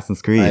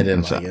Assassin's Creed. I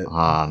didn't like it.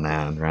 Oh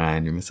man,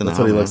 Ryan, you're missing out. That's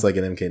what he man. looks like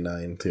in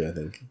MK9 too, I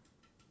think.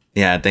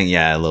 Yeah, I think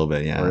a little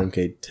bit. Yeah, Or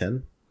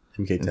MK10.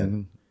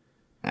 MK10.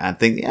 I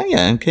think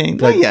MK.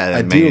 Like, yeah,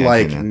 I maybe do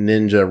like MK, yeah.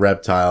 Ninja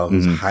Reptile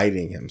who's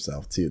hiding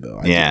himself too, though.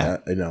 I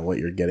know what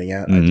you're getting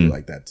at. I do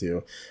like that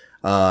too.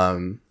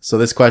 So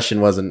this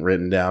question wasn't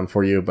written down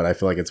for you, but I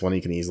feel like it's one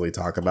you can easily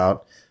talk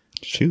about.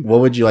 Shoot. What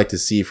would you like to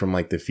see from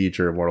like the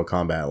future of Mortal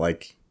Kombat?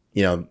 Like,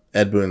 you know,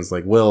 Ed Boon's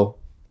like, Will,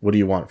 what do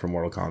you want from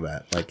Mortal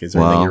Kombat? Like, is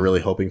there anything you're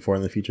really hoping for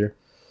in the future?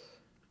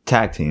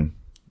 Tag team.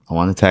 I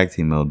want the tag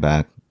team mode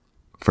back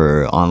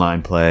for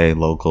online play,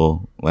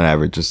 local,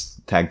 whatever.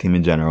 Just tag team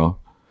in general.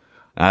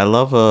 I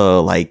love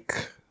like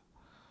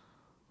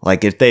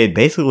if they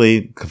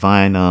basically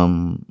combine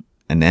an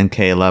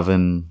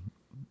MK11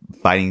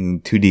 fighting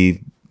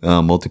 2D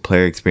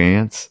multiplayer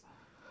experience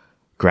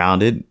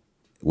grounded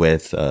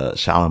with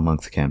Shaolin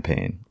Monks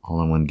campaign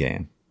all in one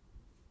game.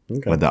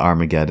 Okay. With the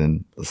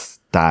Armageddon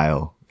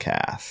style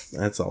cast.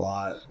 That's a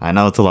lot. I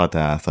know it's a lot to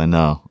ask. I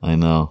know.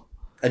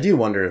 I do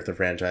wonder if the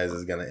franchise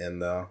is going to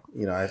end, though.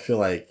 You know, I feel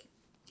like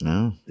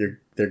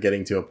they're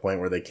getting to a point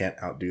where they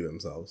can't outdo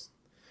themselves.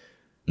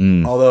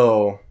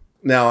 Although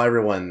now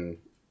everyone,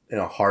 you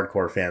know,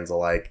 hardcore fans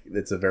alike,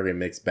 it's a very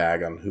mixed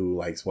bag on who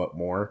likes what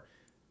more.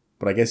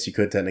 But I guess you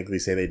could technically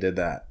say they did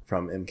that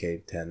from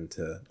MK10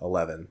 to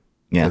 11.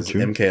 Yeah,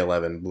 true.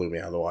 MK11 blew me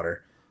out of the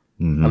water.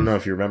 I don't know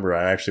if you remember,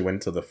 I actually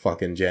went to the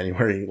fucking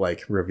January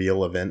like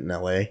reveal event in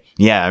LA.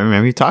 Yeah, I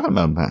remember you talking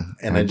about that.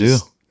 And I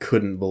just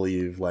couldn't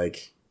believe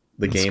like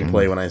the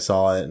gameplay when I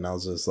saw it, and I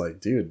was just like,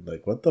 dude,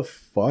 like what the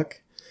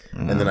fuck?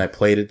 And then I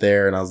played it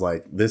there, and I was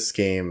like, this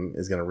game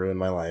is gonna ruin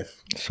my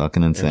life. It's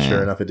fucking insane. And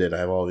sure enough, it did. I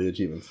have all the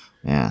achievements.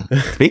 Yeah.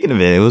 Speaking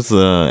of it, it was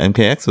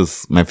MKX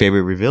was my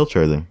favorite reveal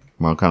trailer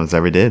Mortal Kombat's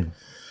ever did.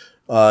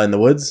 In the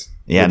woods.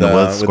 Yeah, in the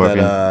woods. Scorpion.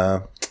 With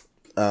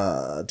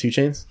that, 2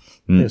 Chainz.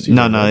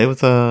 No, it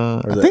was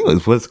I think it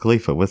was Wiz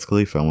Khalifa. Wiz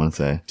Khalifa, I want to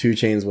say. 2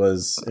 Chainz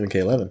was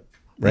MK11,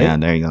 right? Yeah,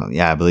 there you go.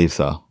 Yeah, I believe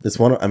so. It's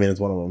one of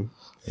them.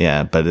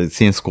 Yeah, but it's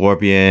seeing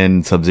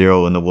Scorpion,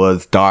 Sub-Zero in the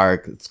woods,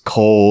 dark, it's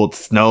cold,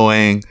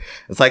 snowing.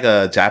 It's like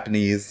a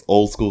Japanese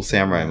old school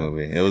samurai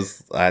movie. It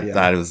was, I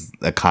thought it was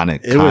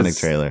iconic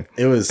trailer.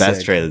 It was best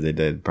sick. trailer they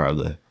did,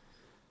 probably,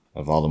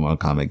 of all the Mortal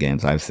Kombat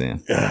games I've seen.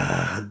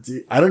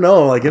 Dude, I don't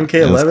know. Like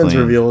MK11's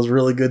reveal was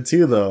really good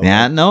too, though.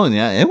 Yeah, no,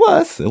 yeah, it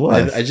was.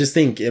 I just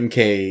think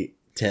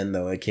MK10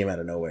 though, it came out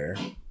of nowhere,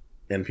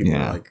 and people were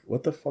like,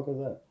 "What the fuck was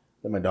that?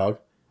 Is that my dog?"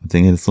 I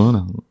think it's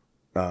Luna.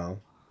 Oh.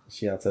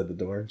 She outside the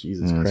door.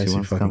 Jesus Christ,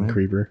 you fucking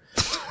creeper.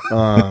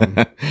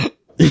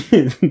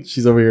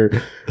 She's over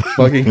here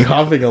fucking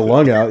coughing a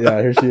lung out.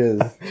 Yeah, here she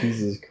is.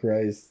 Jesus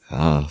Christ.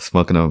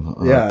 Smoking a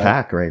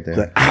pack right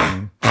there.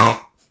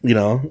 Like, you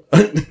know,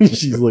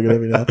 she's looking at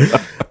me now.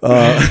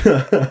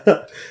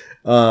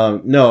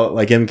 No,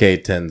 like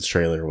MK10's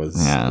trailer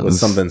was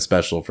something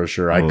special for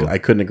sure. I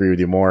couldn't agree with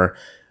you more.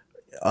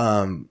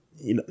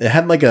 You know, it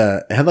had like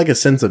a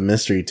sense of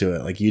mystery to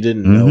it. Like you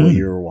didn't know what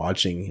you were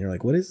watching. You're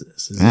like, what is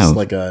this? Is this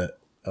like a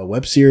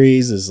web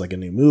series? Is this like a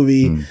new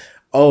movie?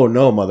 Oh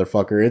no,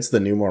 motherfucker! It's the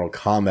new Mortal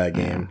Kombat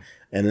game,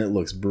 and it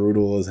looks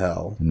brutal as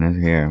hell. And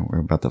then here we're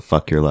about to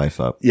fuck your life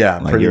up. Yeah,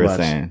 like pretty you were much.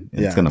 saying,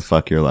 it's gonna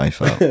fuck your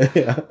life up.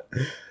 Yeah,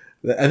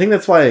 I think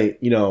that's why,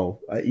 you know,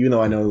 even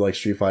though I know like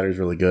Street Fighter is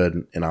really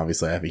good, and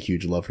obviously I have a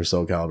huge love for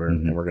Soul Calibur,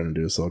 and we're gonna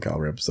do a Soul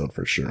Calibur episode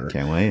for sure.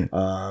 Can't wait.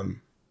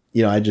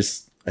 You know, I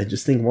just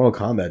think Mortal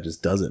Kombat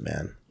just does it,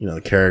 man. You know,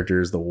 the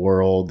characters, the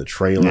world, the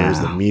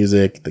trailers, the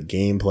music, the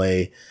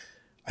gameplay.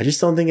 I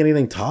just don't think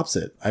anything tops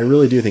it. I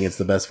really do think it's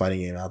the best fighting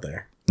game out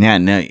there. Yeah,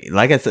 no,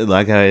 like I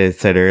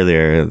said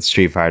earlier,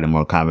 Street Fighter and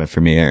Mortal Kombat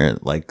for me are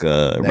like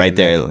right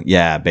there.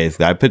 Yeah,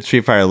 basically, I put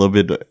Street Fighter a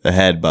little bit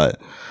ahead, but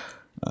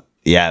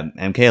yeah,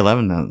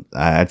 MK11.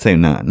 I'd say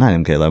not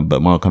MK11,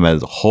 but Mortal Kombat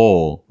as a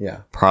whole,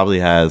 probably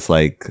has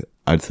like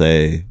I'd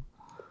say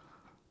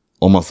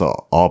almost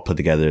all put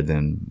together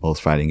than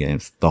most fighting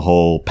games. The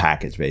whole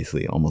package,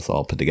 basically, almost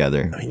all put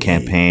together.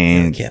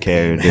 Campaign,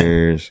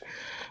 characters,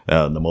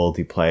 the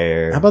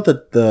multiplayer. How about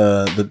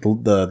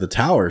the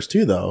towers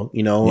too, though?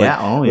 You know,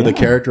 like, the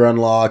character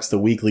unlocks, the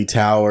weekly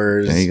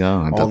towers. There you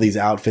go. All these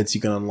outfits you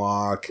can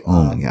unlock.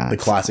 Oh my god, the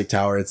classic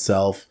tower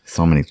itself.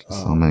 So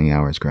many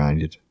hours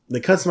grinded.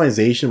 The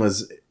customization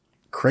was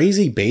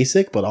crazy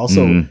basic, but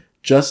also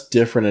just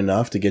different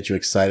enough to get you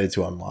excited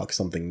to unlock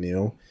something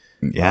new.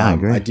 Yeah, I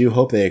agree. I do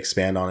hope they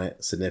expand on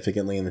it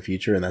significantly in the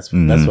future, and that's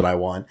what I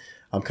want.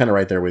 I'm kind of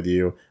right there with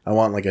you. I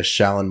want like a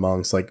Shaolin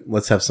Monks, like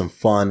let's have some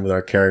fun with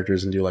our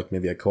characters and do like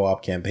maybe a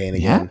co-op campaign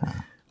again,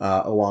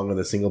 along with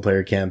a single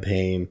player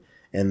campaign,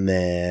 and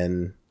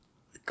then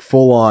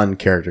full on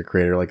character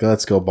creator. Like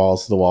let's go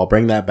balls to the wall,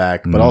 bring that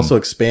back, but also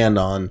expand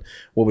on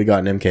what we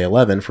got in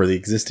MK11 for the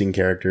existing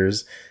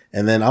characters.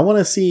 And then I want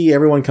to see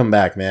everyone come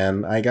back,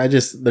 man.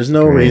 There's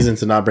no reason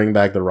to not bring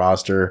back the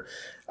roster.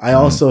 I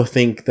also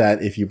think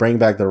that if you bring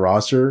back the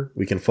roster,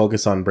 we can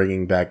focus on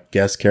bringing back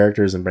guest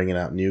characters and bringing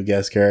out new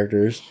guest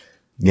characters.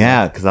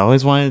 Yeah, because I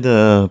always wanted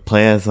to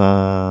play as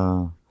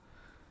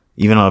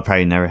even though it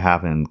probably never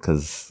happened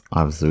because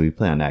obviously we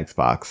play on the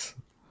Xbox.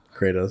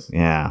 Kratos.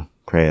 Yeah,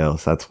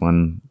 Kratos. That's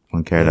one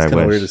character I wish. It's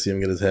kind of weird to see him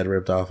get his head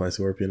ripped off by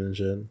Scorpion and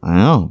shit. I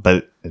know,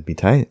 but it'd be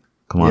tight.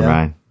 Come on,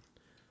 Ryan.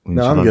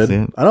 No, I'm good.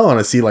 I don't want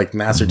to see like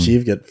Master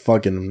Chief get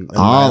fucking annihilated.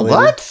 Oh,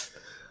 what?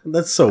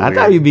 That's so I weird.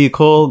 thought you'd be a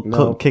cool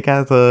No.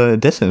 kick-ass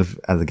addition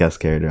as a guest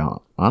character.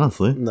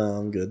 Honestly, No,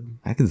 I'm good.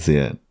 I can see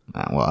it.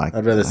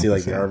 I'd rather see can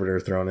like see the it. Arbiter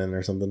thrown in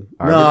or something.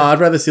 Arbiter? No,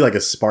 I'd rather see like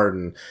a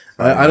Spartan.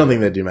 I don't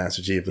think they'd do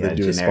Master Chief, but Yeah, they'd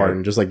do a generic.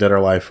 Spartan, just like Dead or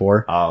Alive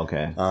 4, Oh,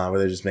 okay. where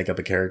they just make up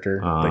a character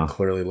that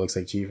clearly looks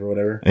like Chief or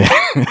whatever.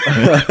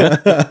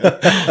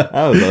 That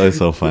was always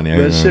so funny. I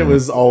That shit remember.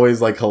 was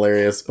always like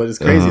hilarious, but it's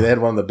crazy. Uh-huh. They had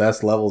one of the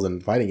best levels in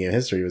fighting game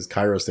history. It was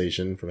Cairo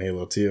Station from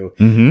Halo 2,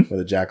 Mhm. with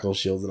the Jackal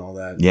shields and all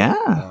that. Yeah.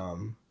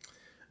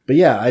 But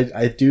yeah,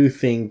 I do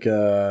think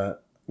Mortal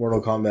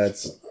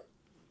Kombat's.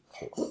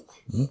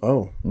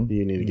 Oh,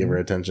 you need to give her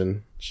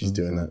attention. She's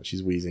doing that.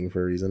 She's wheezing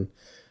for a reason.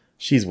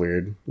 She's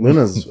weird.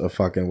 Luna's a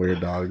fucking weird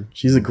dog.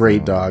 She's a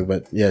great dog,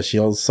 but yeah,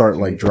 she'll start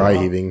like dry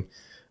heaving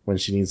when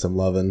she needs some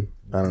loving.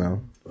 I don't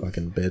know.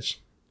 Fucking bitch.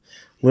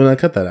 Luna,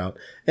 cut that out.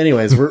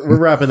 Anyways, we're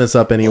wrapping this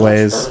up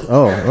anyways.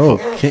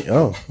 Okay.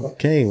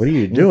 What are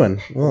you doing?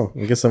 Well,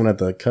 I guess I'm gonna have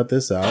to cut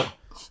this out.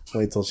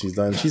 Wait till she's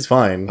done. She's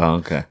fine. Oh,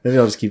 okay. Maybe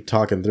I'll just keep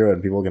talking through it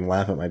and people can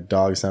laugh at my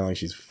dog sounding like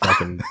she's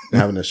fucking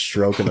having a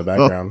stroke in the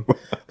background.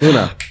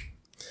 Luna.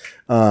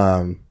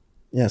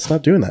 Yeah,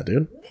 stop doing that,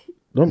 dude.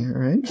 Don't.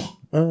 All right.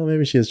 Oh,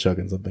 maybe she is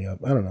choking something up.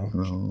 I don't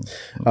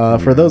know.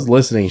 For those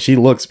listening, she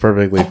looks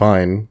perfectly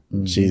fine.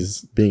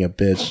 She's being a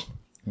bitch.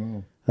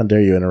 How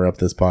dare you interrupt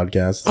this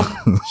podcast?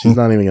 She's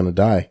not even gonna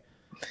die.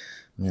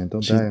 Yeah,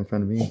 don't die in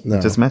front of me. No.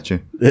 Just met you.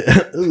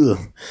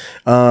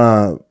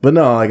 But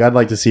no, like I'd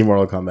like to see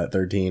Mortal Kombat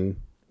 13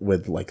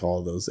 with like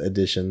all those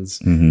additions.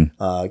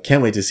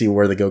 Can't wait to see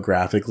where they go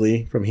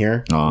graphically from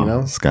here. Oh, You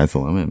know. sky's the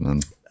limit, man.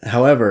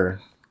 However,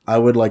 I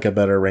would like a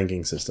better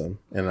ranking system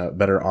and a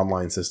better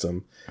online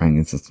system.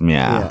 Ranking system,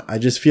 yeah. Yeah, I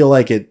just feel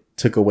like it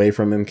took away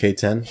from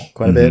MK10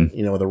 quite a bit,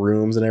 with the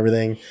rooms and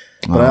everything.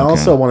 But I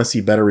also want to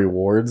see better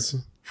rewards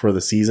for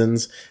the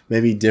seasons,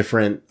 maybe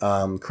different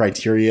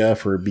criteria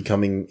for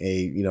becoming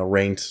a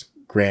ranked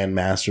Grand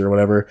Master or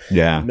whatever.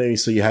 Yeah. Maybe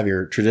so you have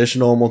your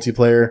traditional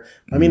multiplayer.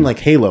 I mean, like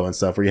Halo and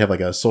stuff, where you have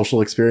like a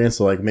social experience.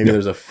 So like maybe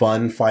there's a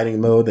fun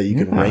fighting mode that you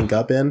can rank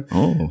up in.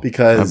 Oh,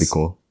 because that'd be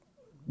cool.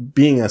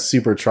 being a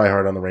super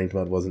tryhard on the ranked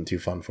mode wasn't too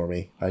fun for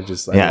me. I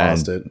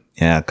lost it.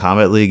 Yeah,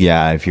 Combat League.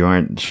 Yeah, if you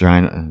weren't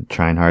trying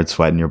hard,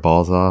 sweating your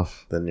balls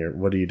off, Then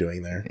what are you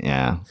doing there?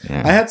 yeah.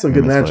 I had some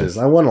good That's matches.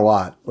 I won a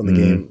lot when the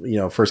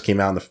game, first came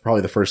out.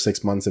 Probably the first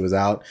 6 months it was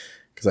out,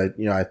 because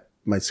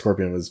my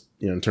Scorpion was,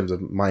 in terms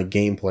of my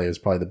gameplay, was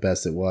probably the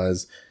best it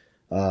was.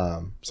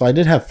 So I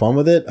did have fun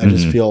with it. I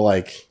just feel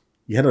like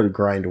you had to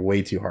grind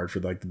way too hard for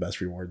like the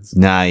best rewards.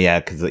 Nah, yeah,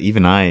 because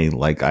even I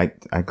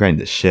grind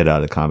the shit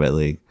out of Combat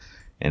League,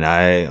 and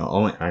I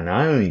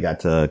only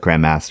got to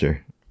Grandmaster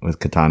with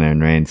Katana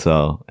and Rain,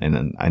 and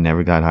then I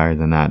never got higher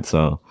than that.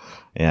 So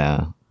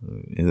yeah,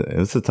 it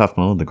was a tough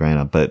mode to grind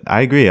up. But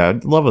I agree,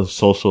 I'd love a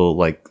social,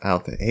 like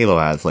how Halo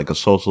has like a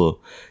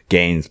social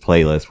games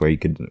playlist where you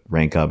could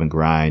rank up and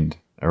grind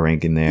a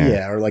rank in there.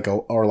 Yeah, or like a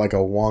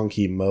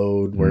wonky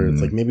mode where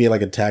it's like maybe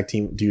like a tag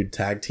team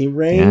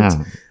ranked.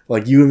 Yeah.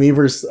 Like you and me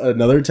versus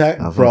another tag.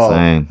 That's what I'm Bro,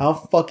 saying. how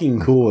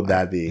fucking cool would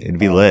that be? It'd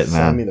be lit,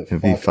 sign man. me the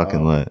It'd be fuck fucking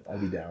up. lit. I'd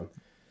be down.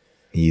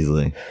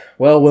 Easily.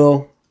 Well,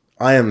 Will,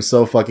 I am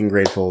so fucking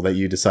grateful that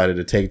you decided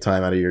to take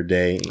time out of your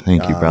day.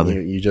 Thank you,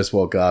 brother. You just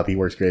woke up. He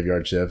works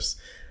graveyard shifts.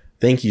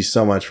 Thank you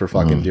so much for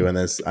fucking doing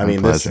this. I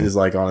mean, pleasure. this is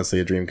like honestly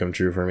a dream come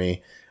true for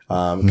me.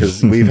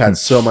 Because we've had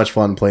so much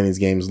fun playing these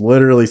games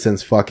literally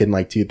since fucking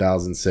like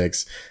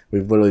 2006.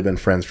 We've literally been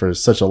friends for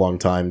such a long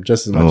time,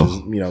 just as much as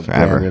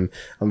forever. Brandon.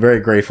 I'm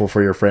very grateful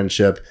for your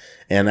friendship.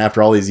 And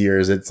after all these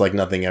years, it's like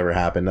nothing ever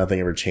happened,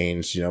 nothing ever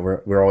changed.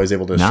 We're always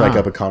able to strike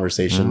up a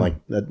conversation like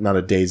not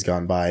a day's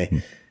gone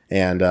by.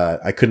 And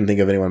I couldn't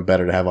think of anyone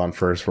better to have on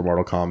first for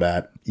Mortal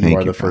Kombat. You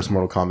are the first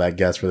Mortal Kombat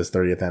guest for this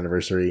 30th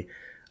anniversary.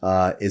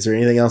 Is there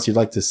anything else you'd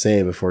like to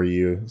say before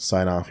you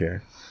sign off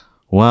here?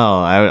 Well,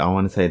 I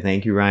want to say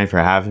thank you, Ryan, for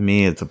having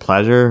me. It's a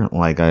pleasure.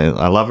 Like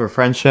I love our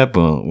friendship.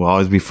 We'll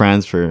always be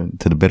friends to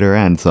the bitter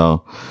end.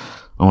 So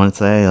I want to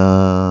say,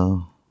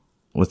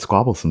 let's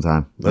squabble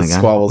sometime. Let's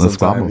squabble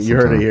sometime. You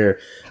heard it here.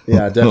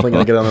 Yeah, definitely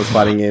gonna get on those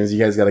fighting games. You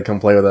guys got to come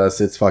play with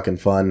us. It's fucking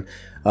fun.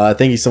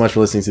 Thank you so much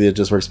for listening to the It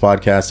Just Works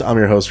podcast. I'm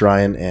your host,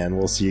 Ryan, and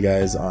we'll see you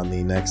guys on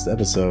the next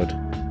episode.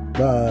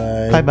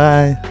 Bye.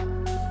 Bye.